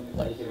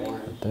 like,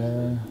 right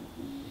there.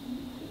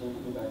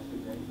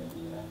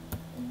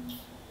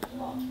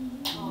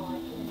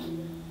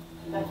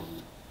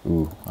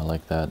 Ooh, I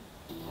like that.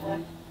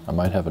 I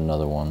might have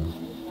another one.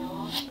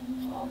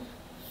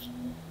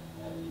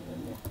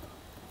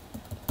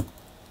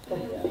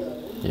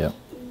 Yep.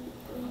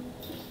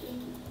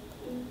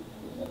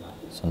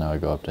 So now I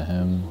go up to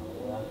him.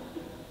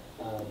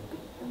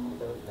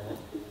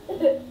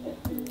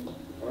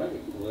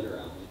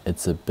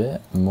 It's a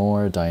bit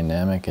more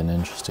dynamic and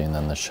interesting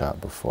than the shot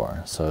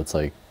before. So it's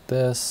like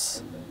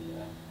this,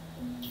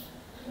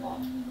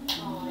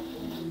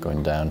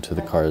 going down to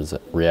the cards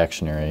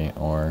reactionary,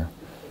 or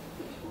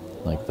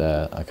like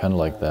that. I kind of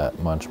like that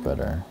much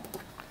better.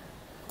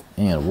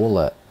 And we'll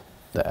let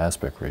the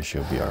aspect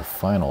ratio be our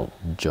final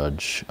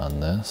judge on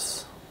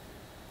this.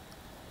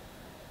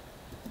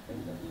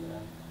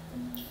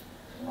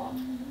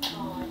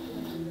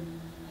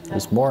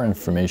 There's more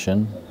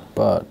information,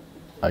 but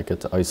I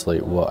get to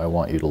isolate what I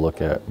want you to look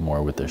at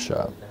more with this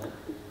shot.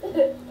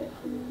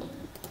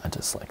 I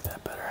just like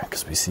that better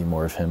because we see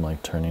more of him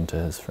like turning to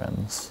his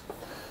friends.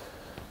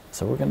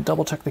 So we're gonna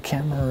double check the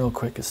camera real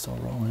quick. It's still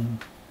rolling.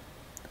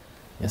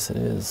 Yes, it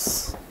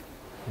is.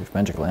 We have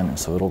magic lantern,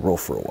 so it'll roll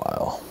for a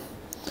while.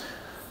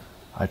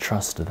 I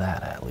trust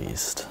that at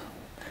least.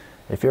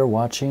 If you're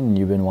watching and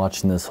you've been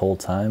watching this whole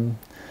time,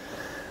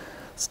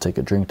 let's take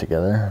a drink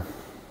together.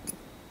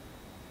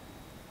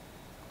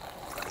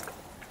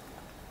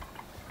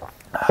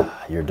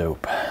 You're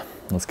dope.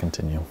 Let's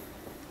continue.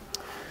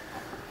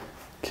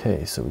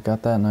 Okay, so we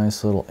got that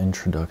nice little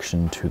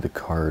introduction to the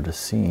card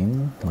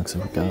scene. Looks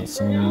like we got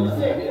some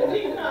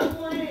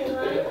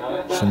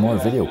more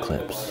video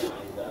clips.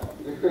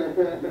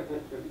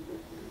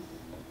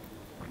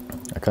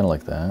 I kind of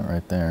like that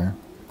right there.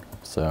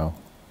 So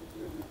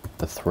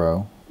the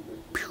throw,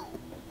 pew,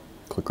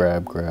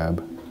 grab,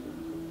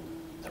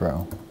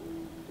 throw.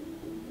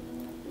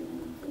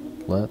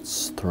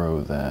 Let's throw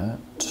that.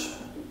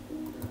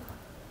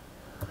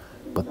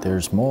 But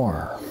there's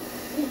more.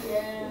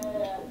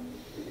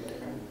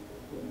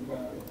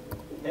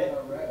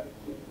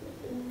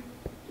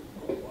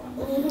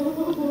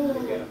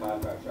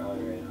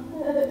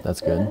 That's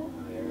good.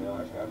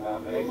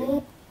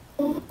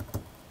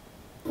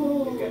 We'll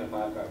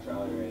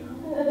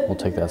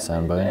take that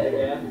soundbite.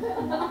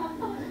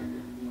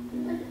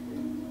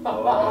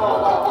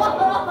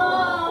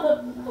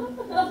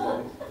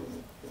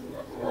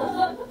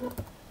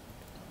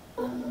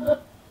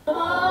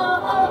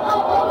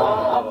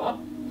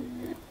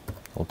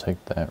 We'll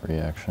take that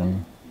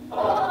reaction.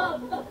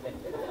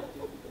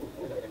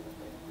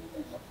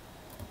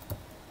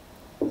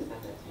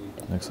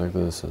 Looks like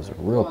this is a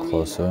real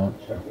close-up.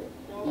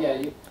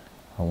 I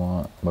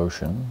want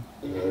motion.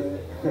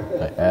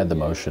 I add the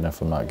motion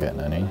if I'm not getting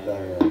any.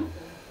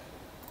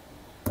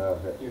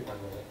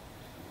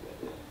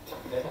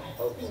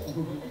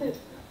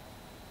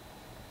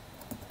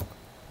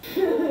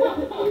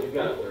 You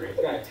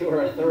got a 2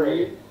 or a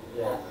 3.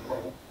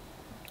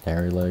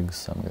 Hairy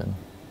legs, I'm good.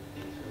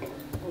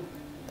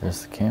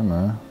 There's the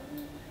camera.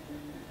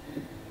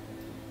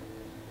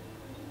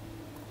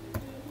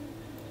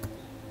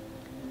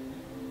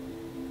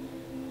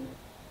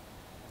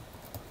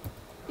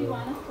 Do you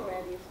want us to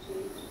wear these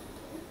shoes?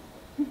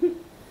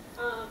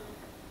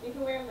 You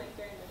can wear them like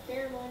during the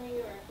ceremony, or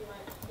if you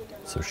want to take them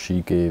So off.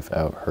 she gave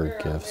out her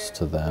gifts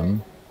to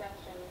them.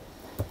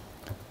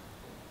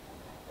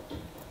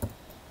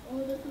 Oh,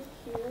 this is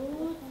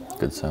cute.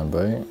 Good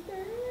soundbite.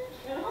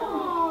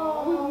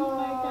 Oh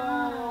my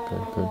god.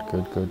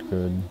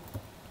 Good.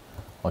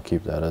 I'll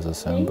keep that as a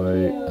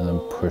soundbite and then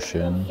push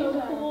in. So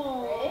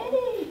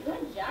pretty.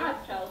 Good job,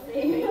 Chelsea.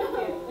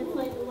 It's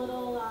like a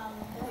little,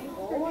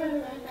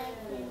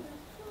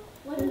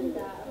 what is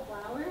that? A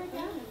flower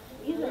again?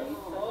 These are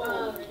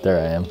There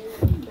I am.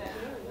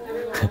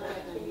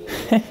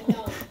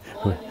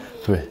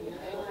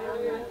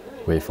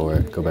 Wait for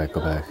it. Go back.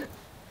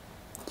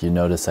 Do you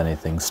notice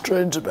anything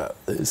strange about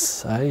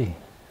this? Hey,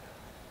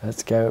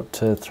 let's go up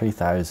to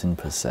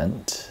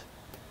 3,000%.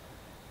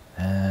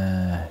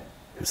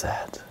 Who's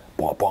that?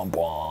 Bwah, bwah,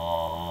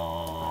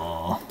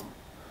 bwah.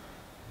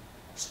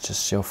 It's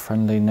just your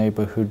friendly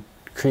neighborhood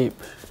creep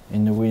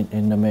in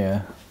the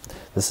mirror.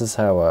 This is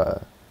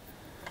how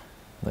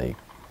like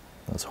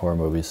those horror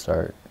movies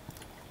start.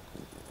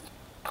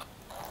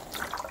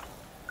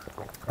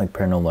 Like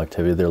Paranormal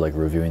Activity, they're like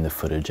reviewing the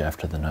footage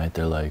after the night.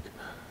 They're like,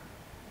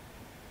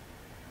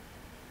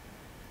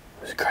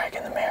 there's a crack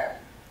in the mirror.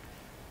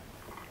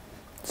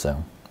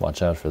 So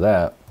watch out for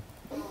that.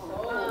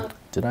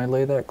 Did I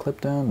lay that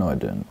clip down? No, I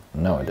didn't.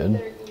 No, I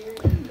did.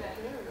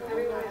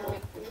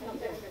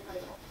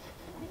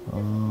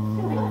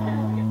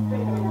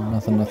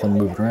 Nothing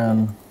moved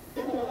around.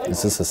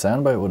 Is this a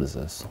soundbite? What is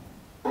this?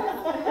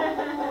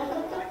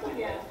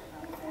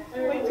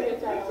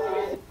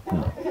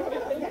 No.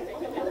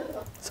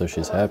 So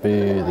she's happy.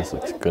 This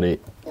looks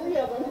great.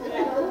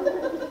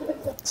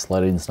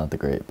 Lighting's not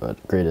the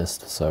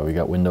greatest. So we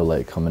got window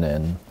light coming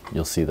in.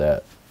 You'll see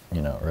that,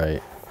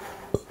 right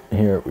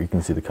here. We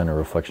can see the kind of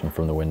reflection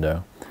from the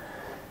window,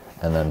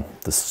 and then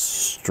the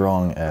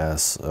strong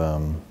ass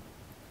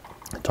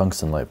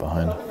tungsten light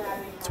behind.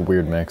 It's a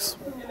weird mix.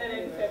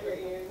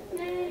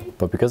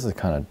 But because it's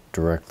kind of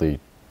directly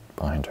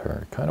behind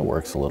her, it kind of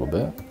works a little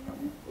bit.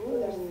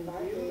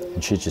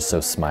 And she's just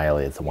so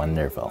smiley, it's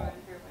wonderful.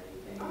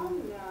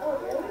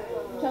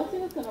 Chelsea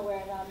was gonna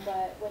wear them,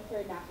 but with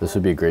her neck. This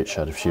would be a great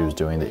shot if she was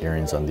doing the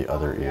earrings on the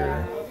other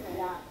ear.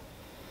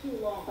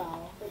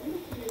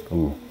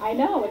 Ooh. I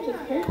know, which is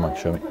perfect. Come on,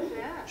 show me.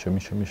 Show me.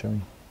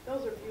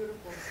 Those are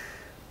beautiful.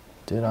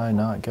 Did I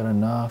not get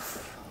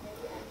enough?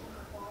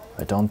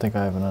 I don't think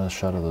I have another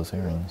shot of those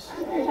earrings.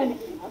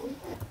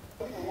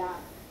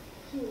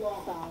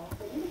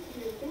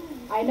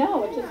 I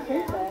know, which is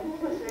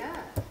perfect.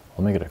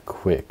 I'll make it a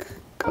quick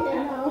cut.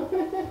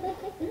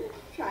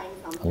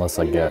 Unless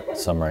I get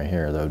some right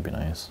here, that would be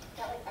nice.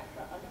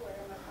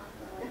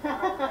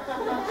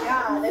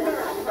 Yeah, they've been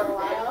around for a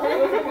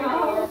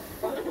while.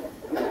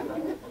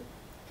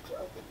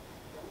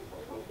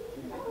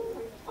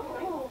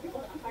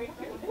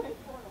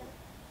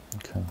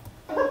 Okay.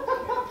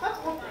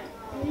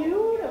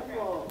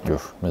 Beautiful.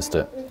 Oof, missed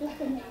it.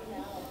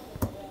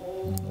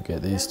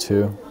 Get these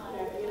two.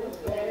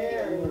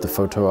 The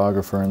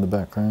photographer in the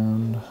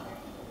background.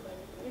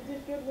 You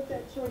did good with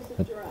that choice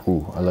of dress.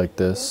 Ooh, I like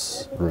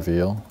this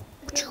reveal.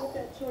 With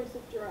that choice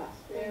of dress.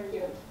 Very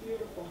good.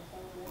 Beautiful.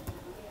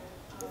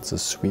 It's a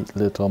sweet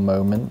little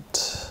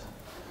moment.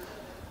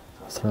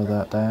 Throw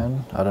that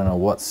down. I don't know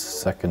what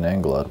second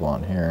angle I'd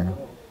want here.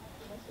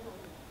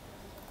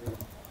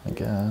 I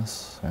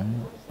guess, right?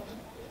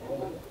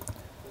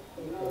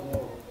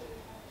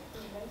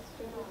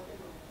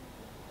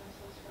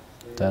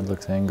 Dad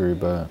looks angry,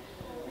 but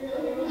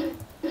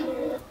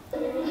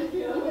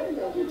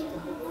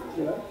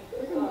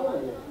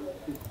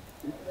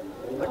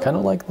I kind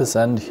of like this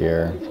end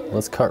here.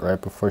 Let's cut right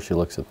before she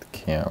looks at the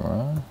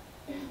camera.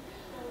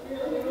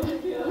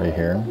 Right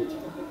here.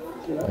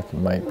 I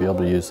might be able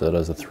to use that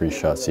as a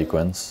 3-shot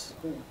sequence.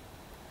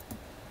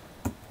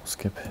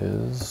 Skip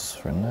his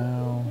for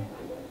now.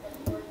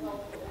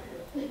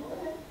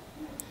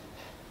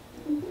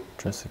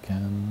 Dress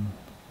again.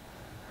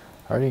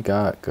 I already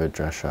got good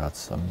dress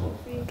shots. I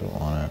don't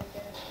want it.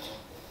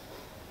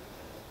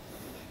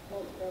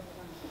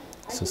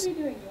 I should be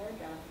doing your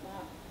job,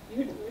 not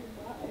you doing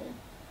mine.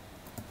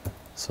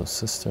 So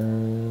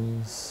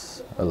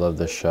sisters, I love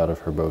this shot of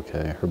her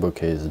bouquet. Her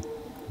bouquet is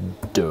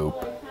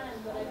dope.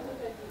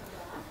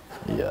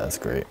 Yeah, that's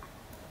great.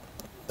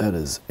 That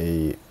is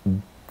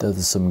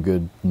some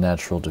good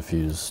natural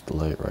diffused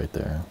light right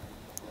there.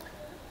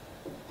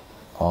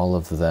 All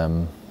of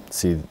them,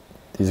 see,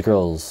 these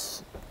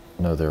girls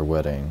know their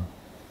wedding.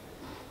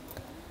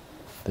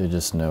 They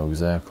just know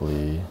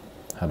exactly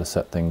how to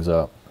set things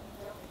up.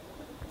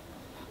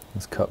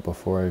 Let's cut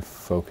before I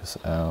focus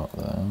out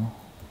though.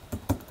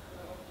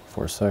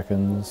 4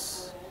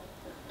 seconds.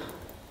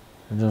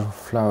 A little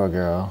flower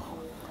girl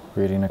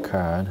reading a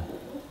card.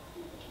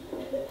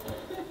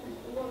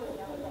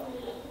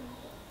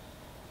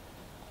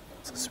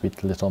 It's a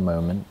sweet little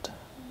moment.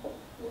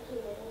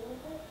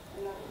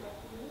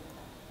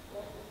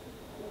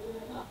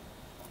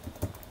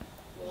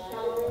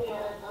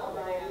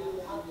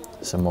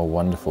 Some more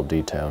wonderful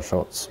detail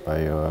shots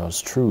by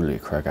yours truly,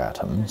 Craig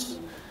Adams.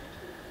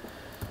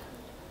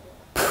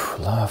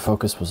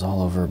 Focus was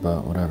all over,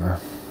 but whatever.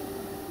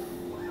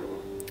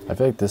 I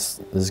feel like this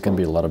is going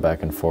to be a lot of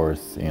back and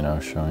forth, you know,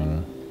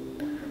 showing...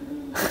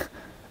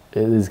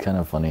 It is kind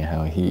of funny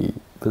how he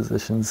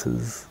positions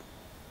his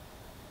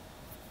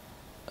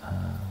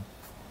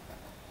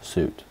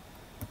suit.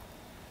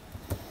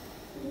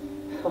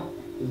 This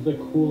is the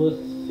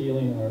coolest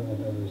ceiling art I've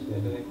ever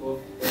seen.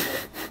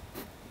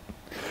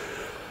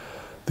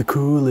 The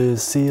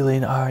coolest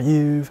ceiling art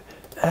you've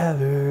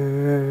ever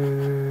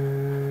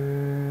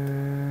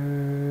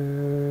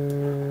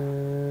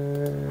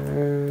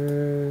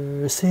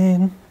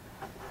seen.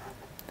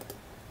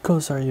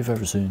 Coolest art you've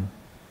ever seen.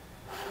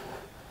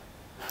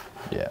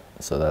 Yeah,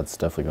 so that's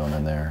definitely going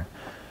in there.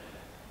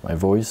 My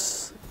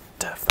voice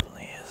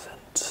definitely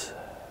isn't.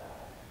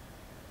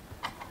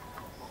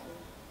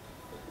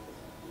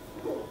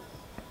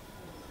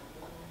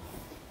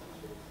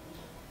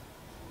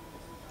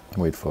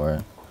 Wait for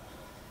it.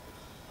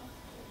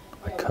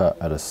 I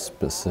cut at a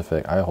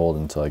specific, I hold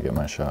until I get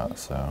my shot,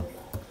 so.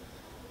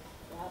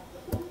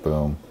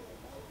 Boom.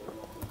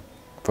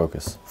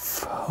 Focus.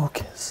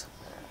 Focus.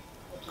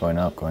 Going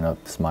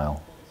up,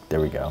 smile.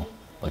 There we go.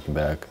 Looking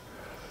back.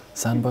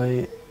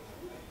 Soundbite.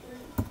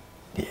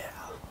 Yeah.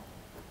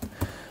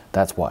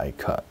 That's why I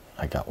cut.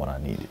 I got what I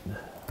needed.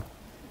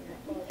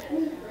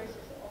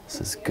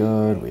 This is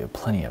good. We have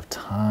plenty of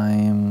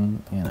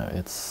time. You know,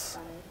 it's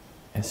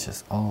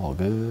just all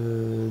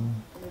good.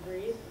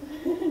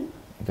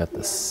 You got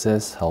the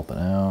sis helping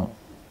out.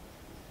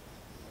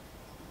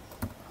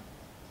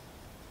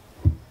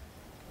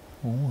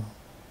 Ooh.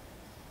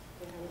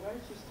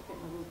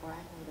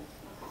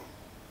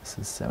 This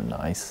is so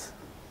nice.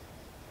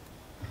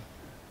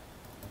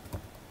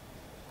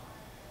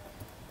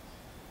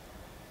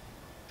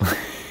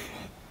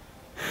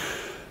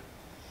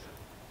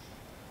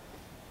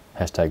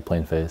 Hashtag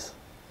plain face.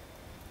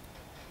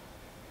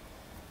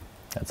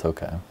 That's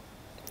okay.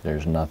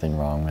 There's nothing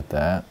wrong with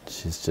that.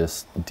 She's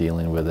just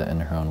dealing with it in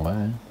her own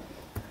way.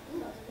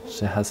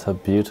 She has her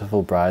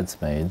beautiful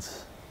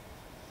bridesmaids.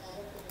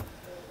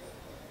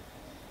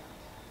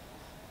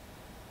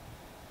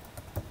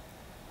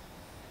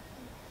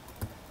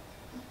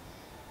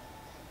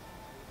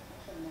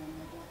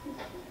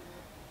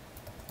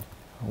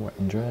 A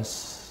wedding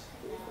dress.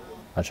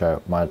 I try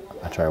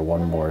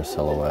one more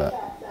silhouette.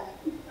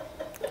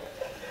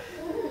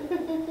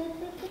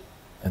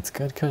 It's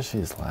good because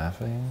she's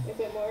laughing. Is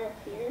it more up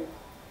here?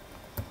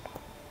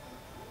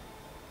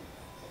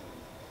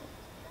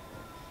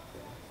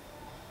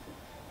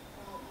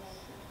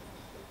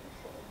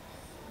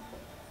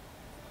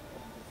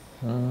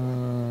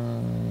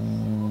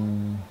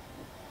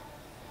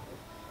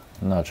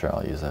 I'm not sure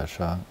I'll use that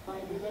shot.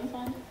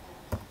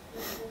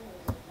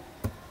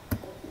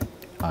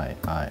 Aye.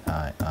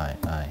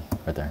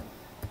 Right there.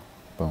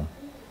 Boom.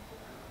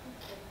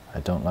 I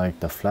don't like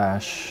the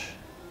flash.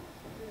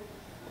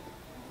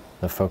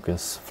 The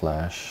focus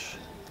flash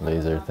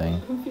laser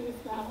thing.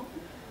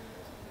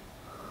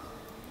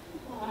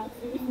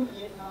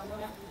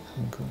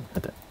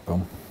 Right there.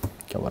 Boom.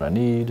 Got what I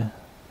need.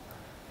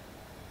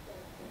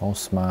 More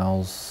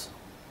smiles.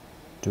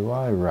 Do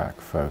I rack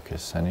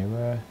focus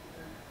anywhere?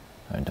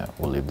 I don't.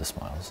 We'll leave the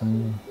smiles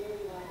in.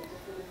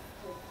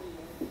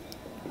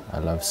 I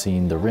love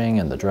seeing the ring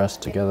and the dress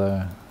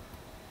together.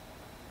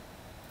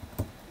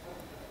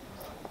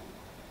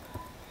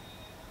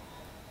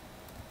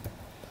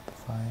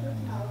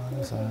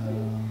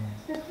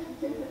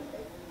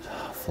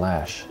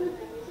 Flash.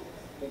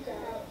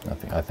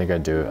 Nothing. I think I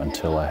do it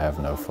until I have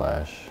no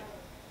flash.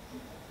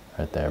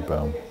 Right there,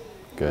 boom.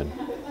 Good.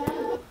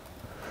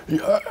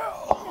 Yeah!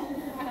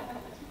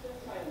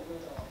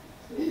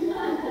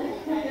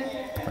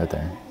 Right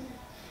there.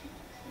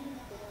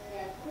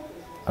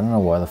 I don't know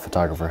why the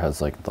photographer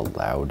has like the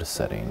loud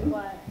setting.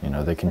 You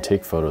know, they can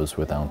take photos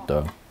without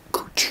the.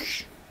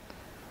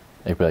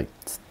 They'd be like,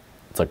 it's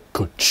like.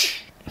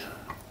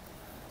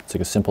 It's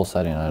like a simple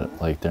setting.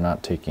 Like they're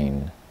not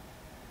catching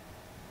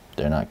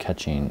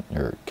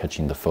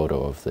the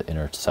photo of the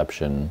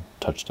interception,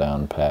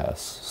 touchdown,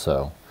 pass.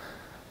 So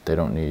they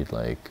don't need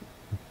like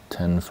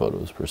 10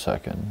 photos per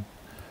second.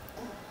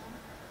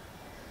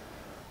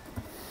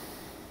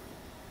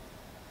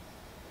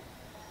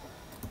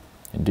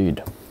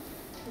 Indeed.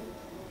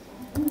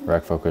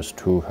 Rack focus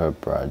to her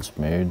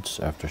bridesmaids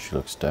after she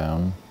looks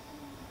down.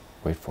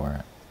 Wait for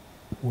it.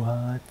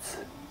 What?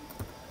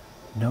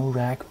 No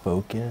rack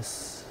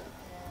focus?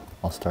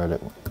 I'll start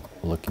it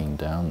looking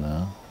down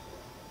though.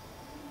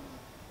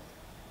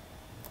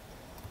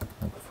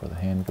 Right before the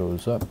hand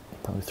goes up,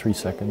 probably 3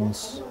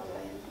 seconds.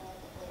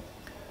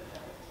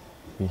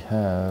 We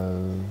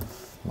have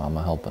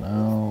Mama helping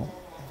out.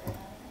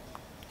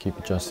 Keep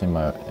adjusting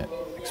my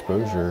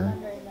exposure.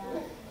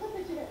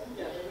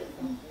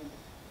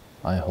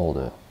 I hold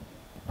it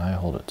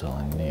till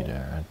I need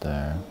it right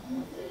there.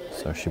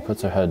 So she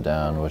puts her head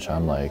down, which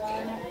I'm like,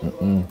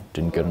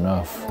 didn't get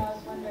enough.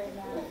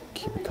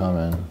 Keep it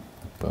coming.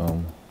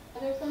 Boom.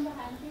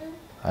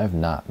 I have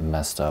not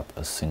messed up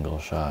a single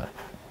shot.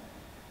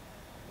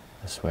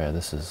 I swear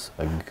this is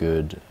a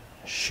good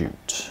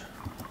shoot.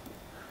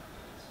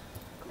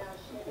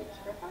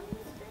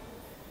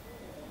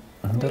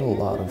 I did a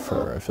lot of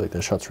her. I feel like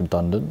the shot's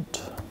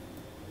redundant.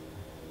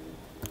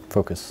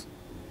 Focus.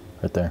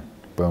 Right there.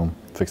 Boom.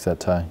 Fix that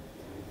tie.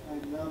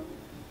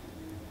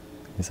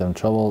 He's having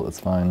trouble. It's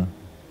fine.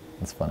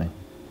 It's funny.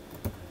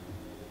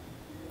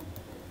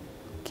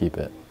 Keep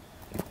it.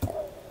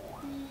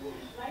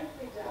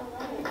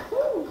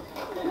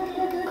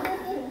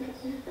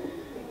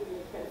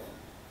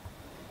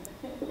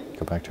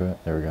 Go back to it.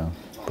 There we go.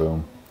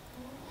 Boom.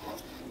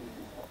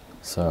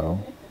 So.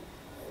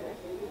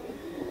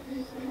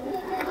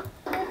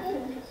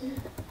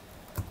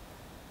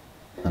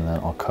 And then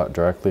I'll cut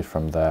directly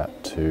from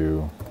that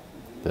to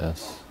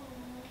this.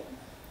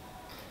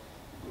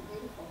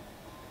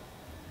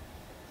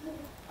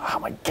 Oh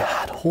my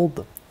God, hold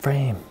the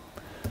frame.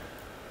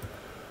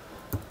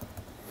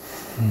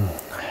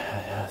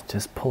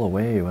 Just pull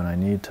away when I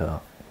need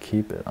to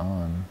keep it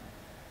on.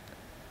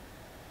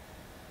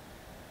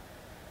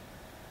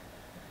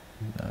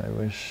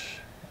 I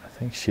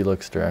think she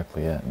looks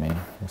directly at me.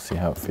 We'll see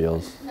how it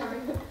feels.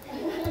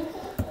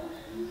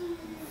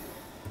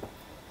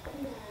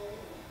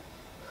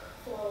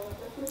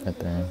 Right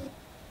there.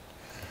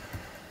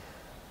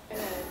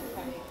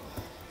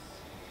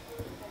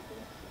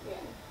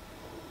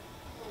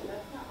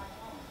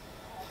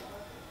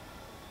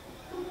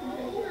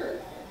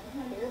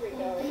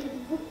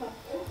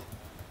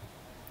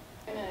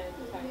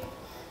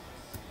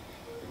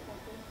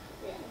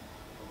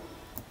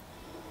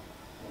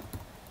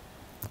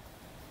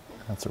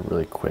 That's a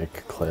really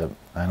quick clip.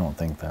 I don't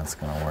think that's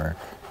gonna work.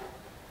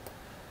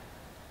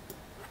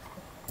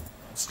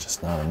 It's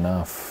just not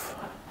enough.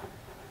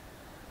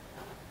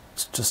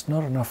 It's just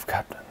not enough,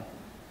 Captain.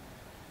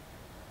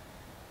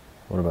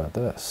 What about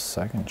this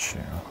second shoe?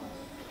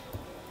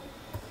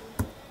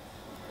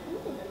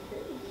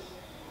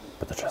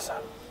 Put the dress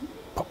out.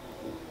 Pop.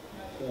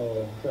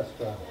 So, dress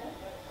drop.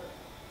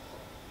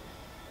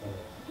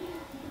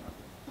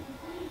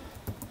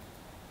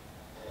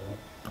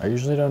 I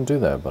usually don't do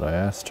that, but I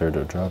asked her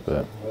to drop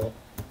it,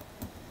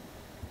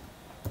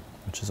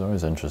 which is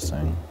always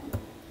interesting.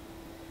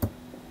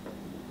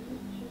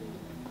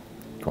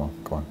 Come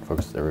on,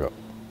 focus. There we go.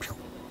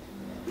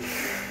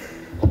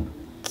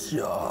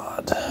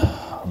 God,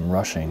 I'm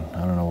rushing.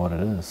 I don't know what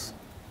it is.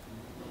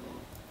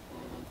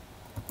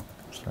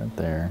 It's right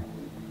there.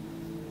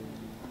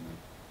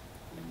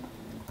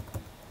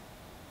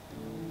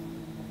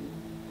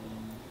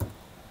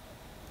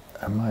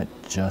 It might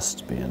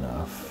just be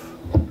enough.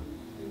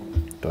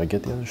 Do I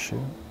get the other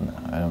shoe? No,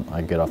 I don't.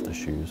 I get off the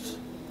shoes.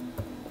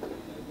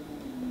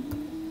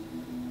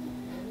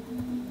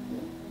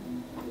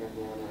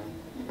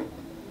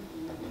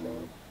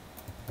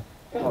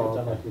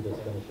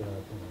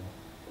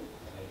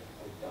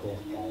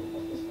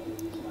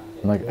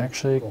 I'm like,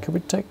 actually, could we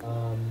take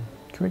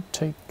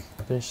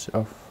this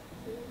off?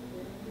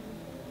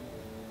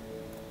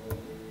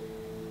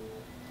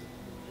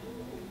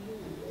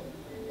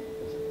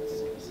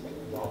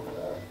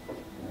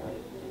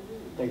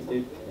 Thanks,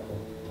 dude.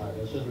 Alright,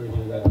 let's just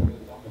redo that,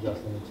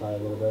 adjusting the tie a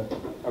little bit.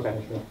 Okay.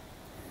 Make sure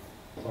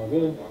it's all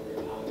good.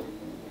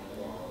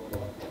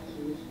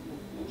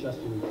 Adjust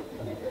your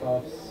kind of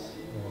cuffs.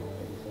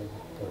 Just like,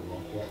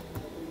 yeah.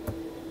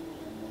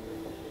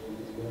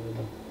 It's good.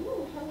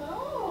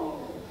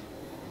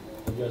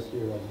 Adjust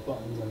your like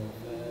buttons on your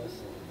vest.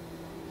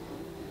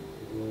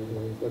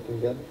 Looking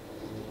good.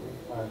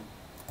 Alright.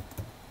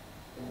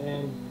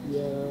 And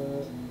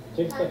yeah,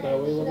 take a step that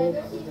way a little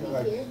bit.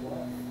 Alright.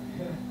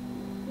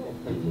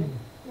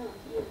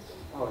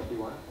 Oh, if you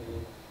want.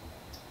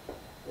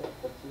 Yeah,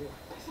 that's you.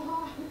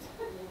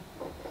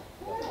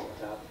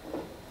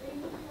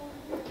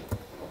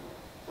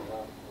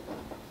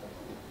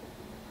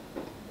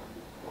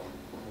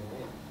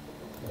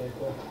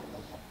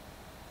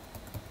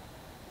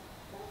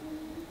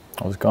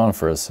 I was going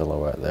for a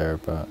silhouette there,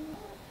 but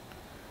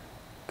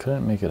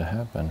couldn't make it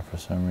happen for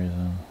some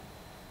reason.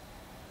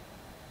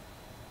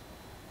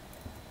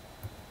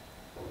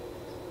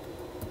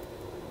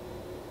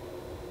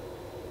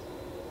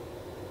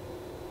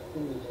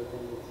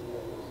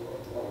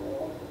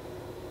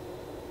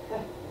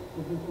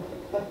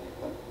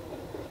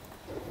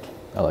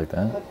 I like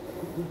that.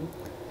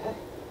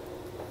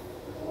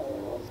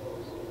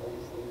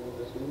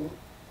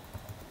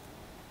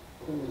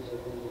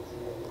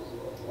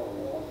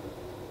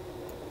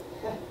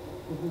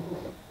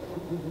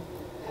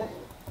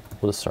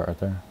 We'll just start right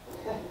there.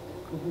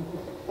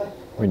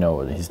 We know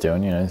what he's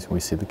doing, you know, we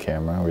see the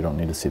camera, we don't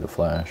need to see the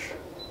flash.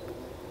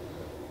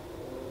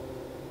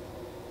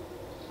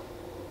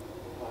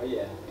 Oh,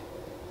 yeah.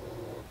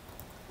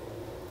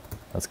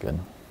 That's good.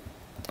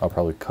 I'll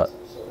probably cut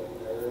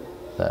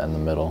that in the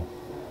middle.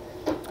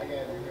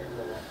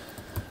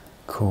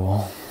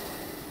 Cool.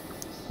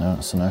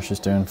 No, so now she's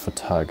doing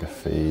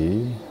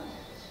photography.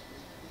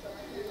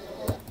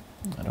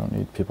 I don't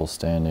need people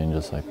standing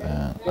just like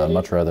that. I'd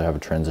much rather have a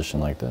transition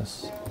like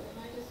this.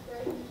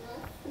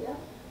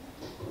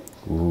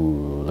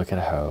 Ooh, look at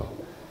how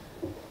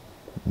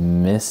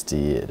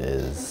misty it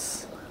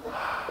is.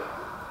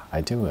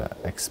 I do an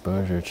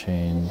exposure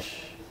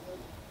change.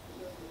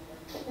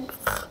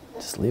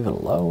 Just leave it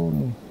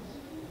alone.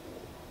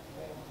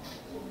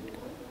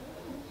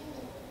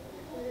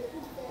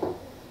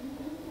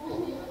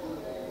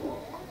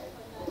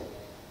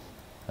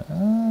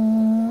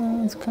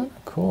 It's kind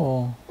of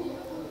cool.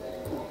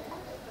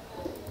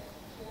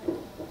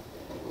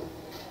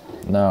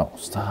 No,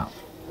 stop.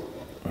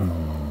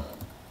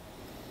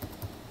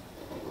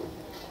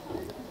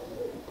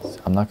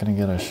 I'm not gonna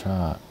get a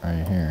shot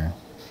right here.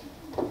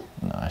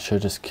 No, I should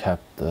have just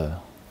kept the,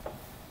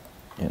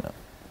 you know,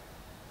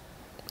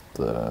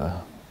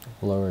 the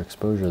lower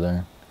exposure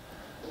there.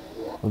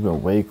 It would have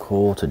been way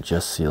cool to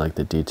just see like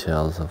the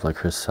details of like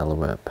her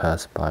silhouette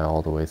pass by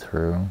all the way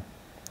through.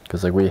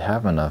 Because like we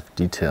have enough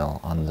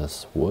detail on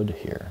this wood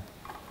here.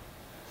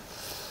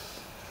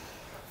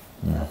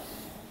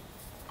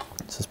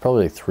 This is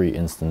probably like three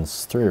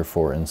or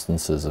four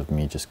instances of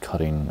me just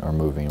cutting or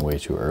moving way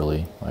too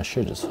early. I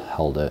should have just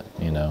held it,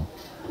 you know.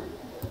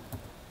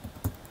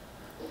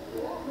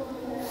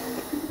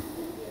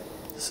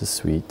 This is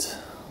sweet.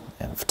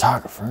 And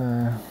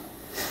photographer.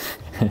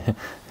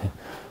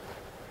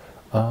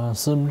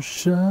 Awesome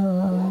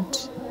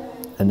shot.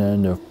 And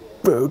then the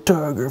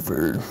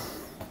photographer.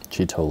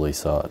 She totally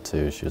saw it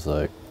too. She was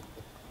like,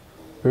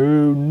 oh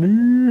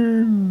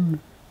no,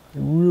 I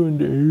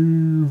ruined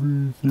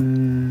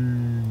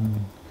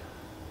everything.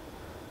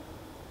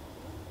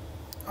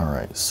 All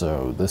right,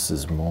 so this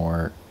is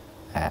more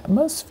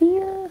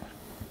atmosphere.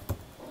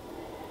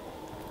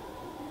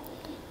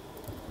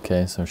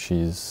 Okay, so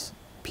she's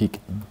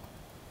peeking.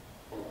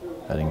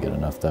 I didn't get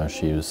enough though.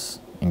 She was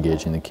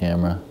engaging the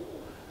camera.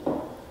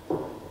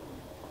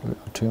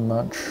 Too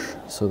much.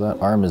 So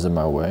that arm is in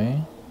my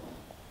way.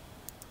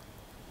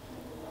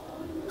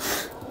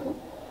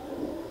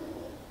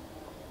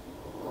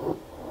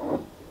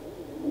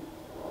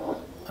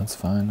 That's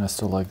fine, I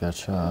still like that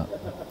shot.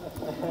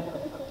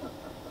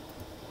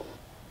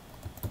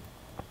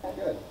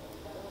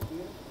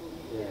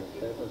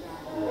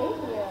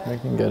 I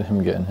can get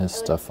him getting his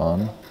stuff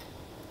on.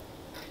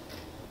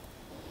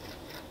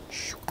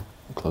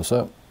 Close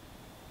up.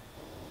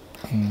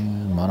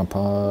 And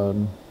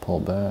monopod, pull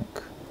back.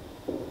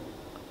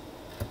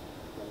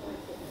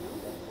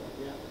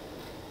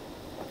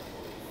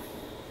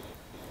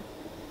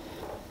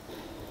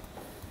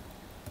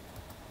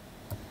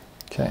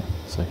 Okay,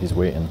 so he's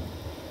waiting.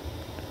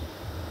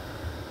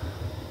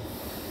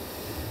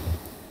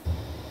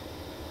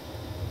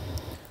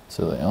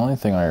 So the only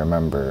thing I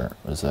remember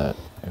was that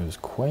it was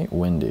quite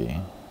windy.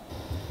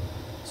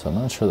 So I'm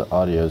not sure the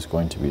audio is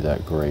going to be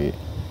that great.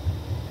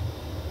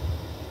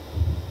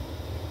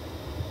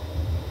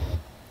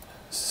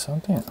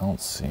 Something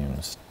else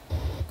seems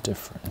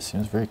different. It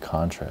seems very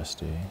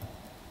contrasty.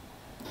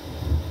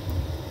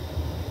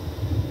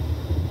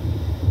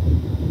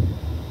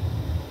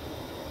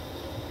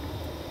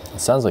 It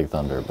sounds like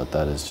thunder, but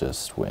that is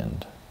just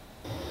wind.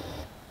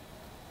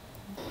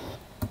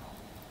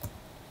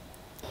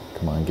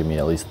 Come on, give me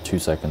at least 2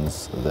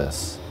 seconds of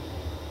this.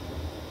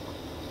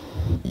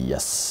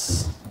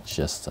 Yes,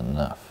 just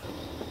enough.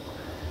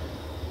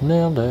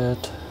 Nailed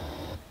it.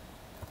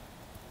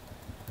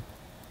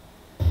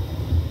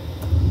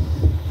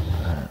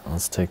 Alright,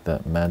 let's take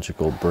that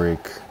magical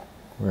break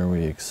where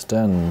we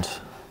extend.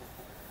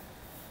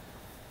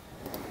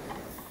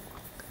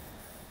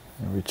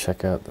 And we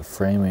check out the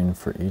framing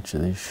for each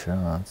of these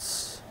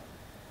shots.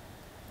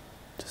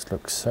 Just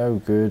looks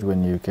so good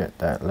when you get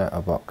that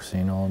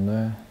letterboxing on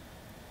there.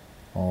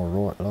 All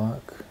right,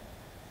 like.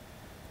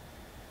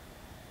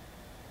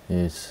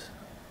 Yes,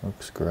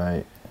 looks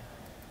great.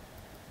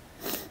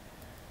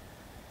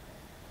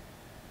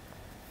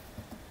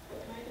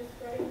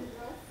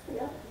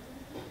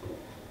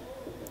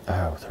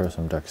 Oh, throw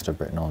some Dexter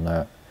Britain on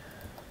that.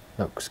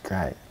 Looks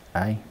great,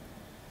 eh?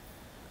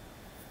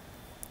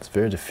 It's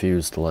very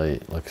diffused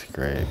light, looks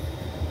great.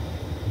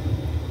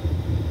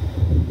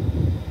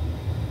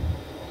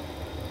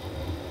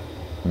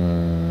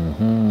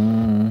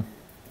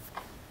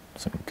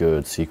 Some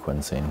good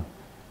sequencing.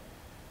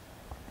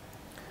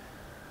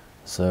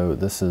 So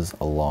this is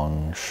a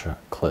long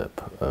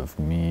clip of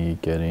me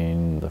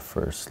getting the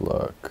first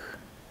look.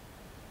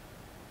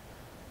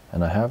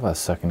 And I have a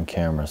second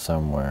camera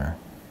somewhere.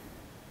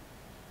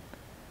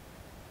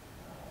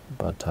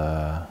 But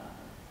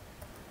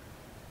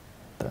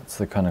that's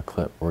the kind of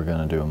clip we're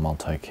gonna do a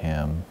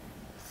multicam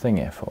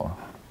thingy for.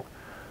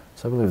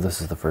 So I believe this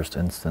is the first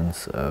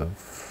instance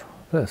of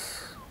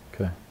this.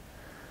 Okay.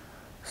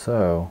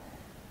 So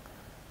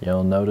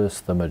you'll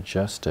notice the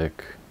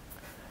majestic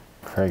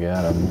Craig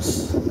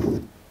Adams.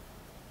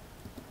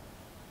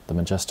 The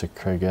majestic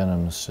Craig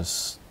Adams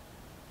just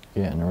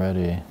getting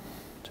ready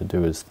to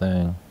do his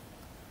thing.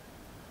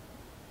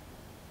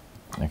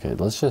 Okay,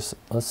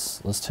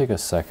 let's take a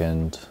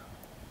second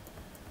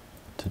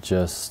to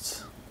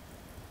just,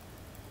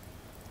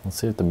 let's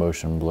see if the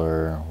motion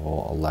blur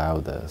will allow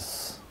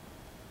this.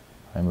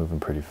 I'm moving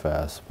pretty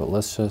fast, but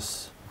let's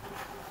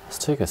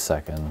take a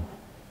second.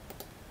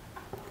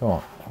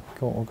 We'll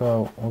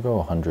go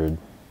 100.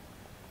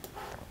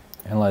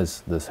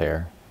 Analyze this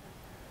hair.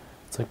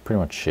 It's like pretty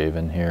much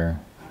shaven here.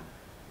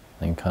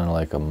 And kind of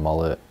like a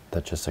mullet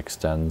that just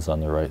extends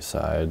on the right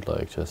side,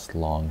 like just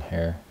long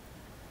hair.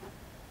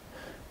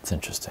 It's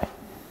interesting.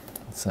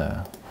 It's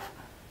an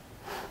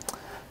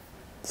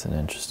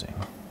interesting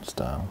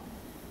style.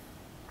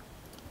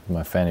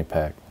 My fanny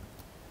pack,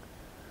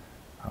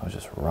 I was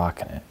just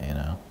rocking it, you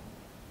know.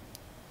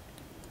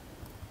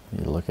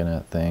 You're looking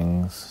at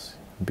things,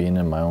 being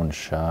in my own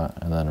shot,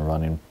 and then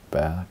running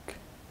back.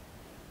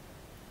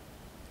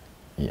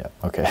 Yeah,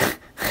 okay.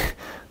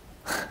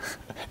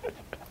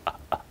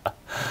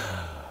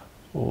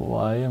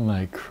 Why am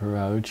I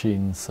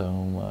crouching so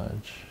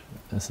much?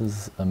 This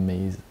is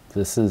amazing.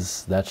 This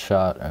is that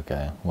shot.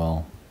 Okay,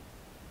 well.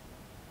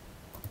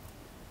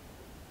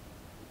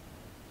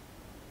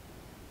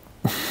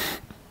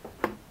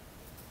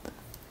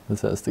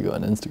 This has to go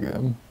on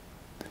Instagram.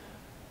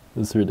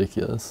 This is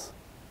ridiculous.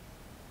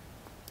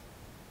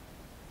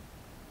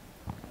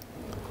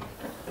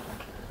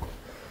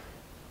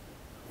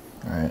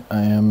 Alright,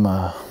 I am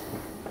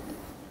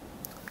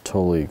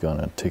totally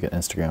gonna take an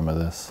Instagram of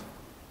this.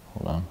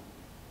 Hold on.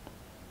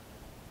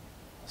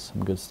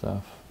 Some good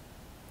stuff.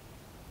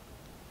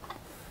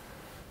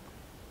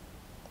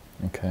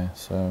 Okay,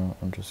 so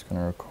I'm just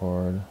gonna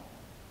record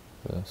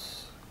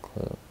this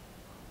clip.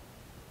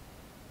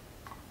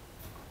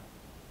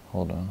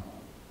 Hold on.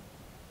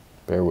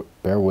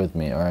 Bear with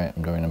me, alright?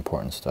 I'm doing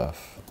important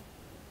stuff.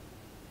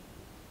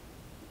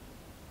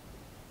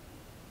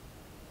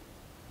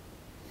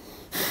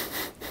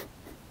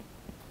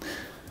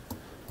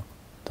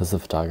 Does the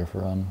photographer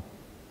run?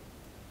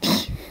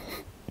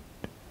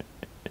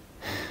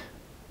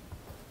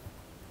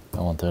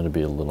 I want there to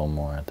be a little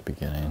more at the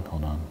beginning.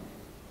 Hold on.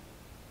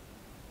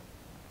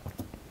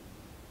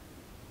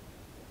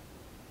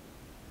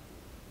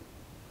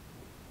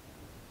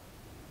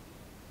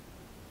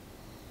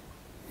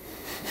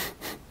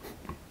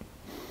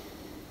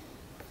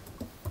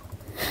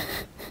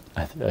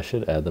 I think I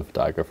should add the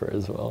photographer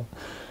as well.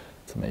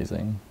 It's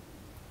amazing.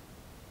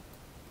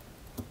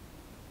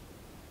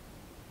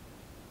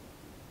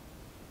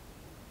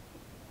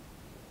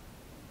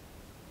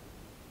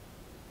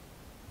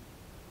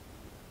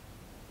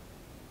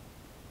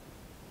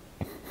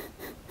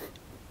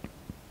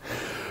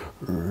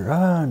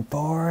 Run,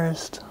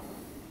 Forrest.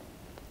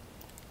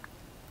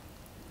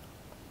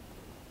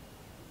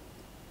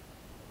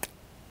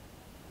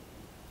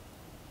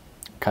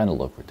 Kind of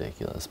look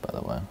ridiculous, by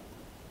the way.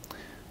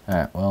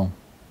 Alright, well,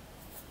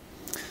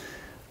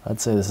 I'd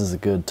say this is a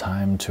good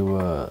time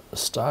to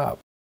stop.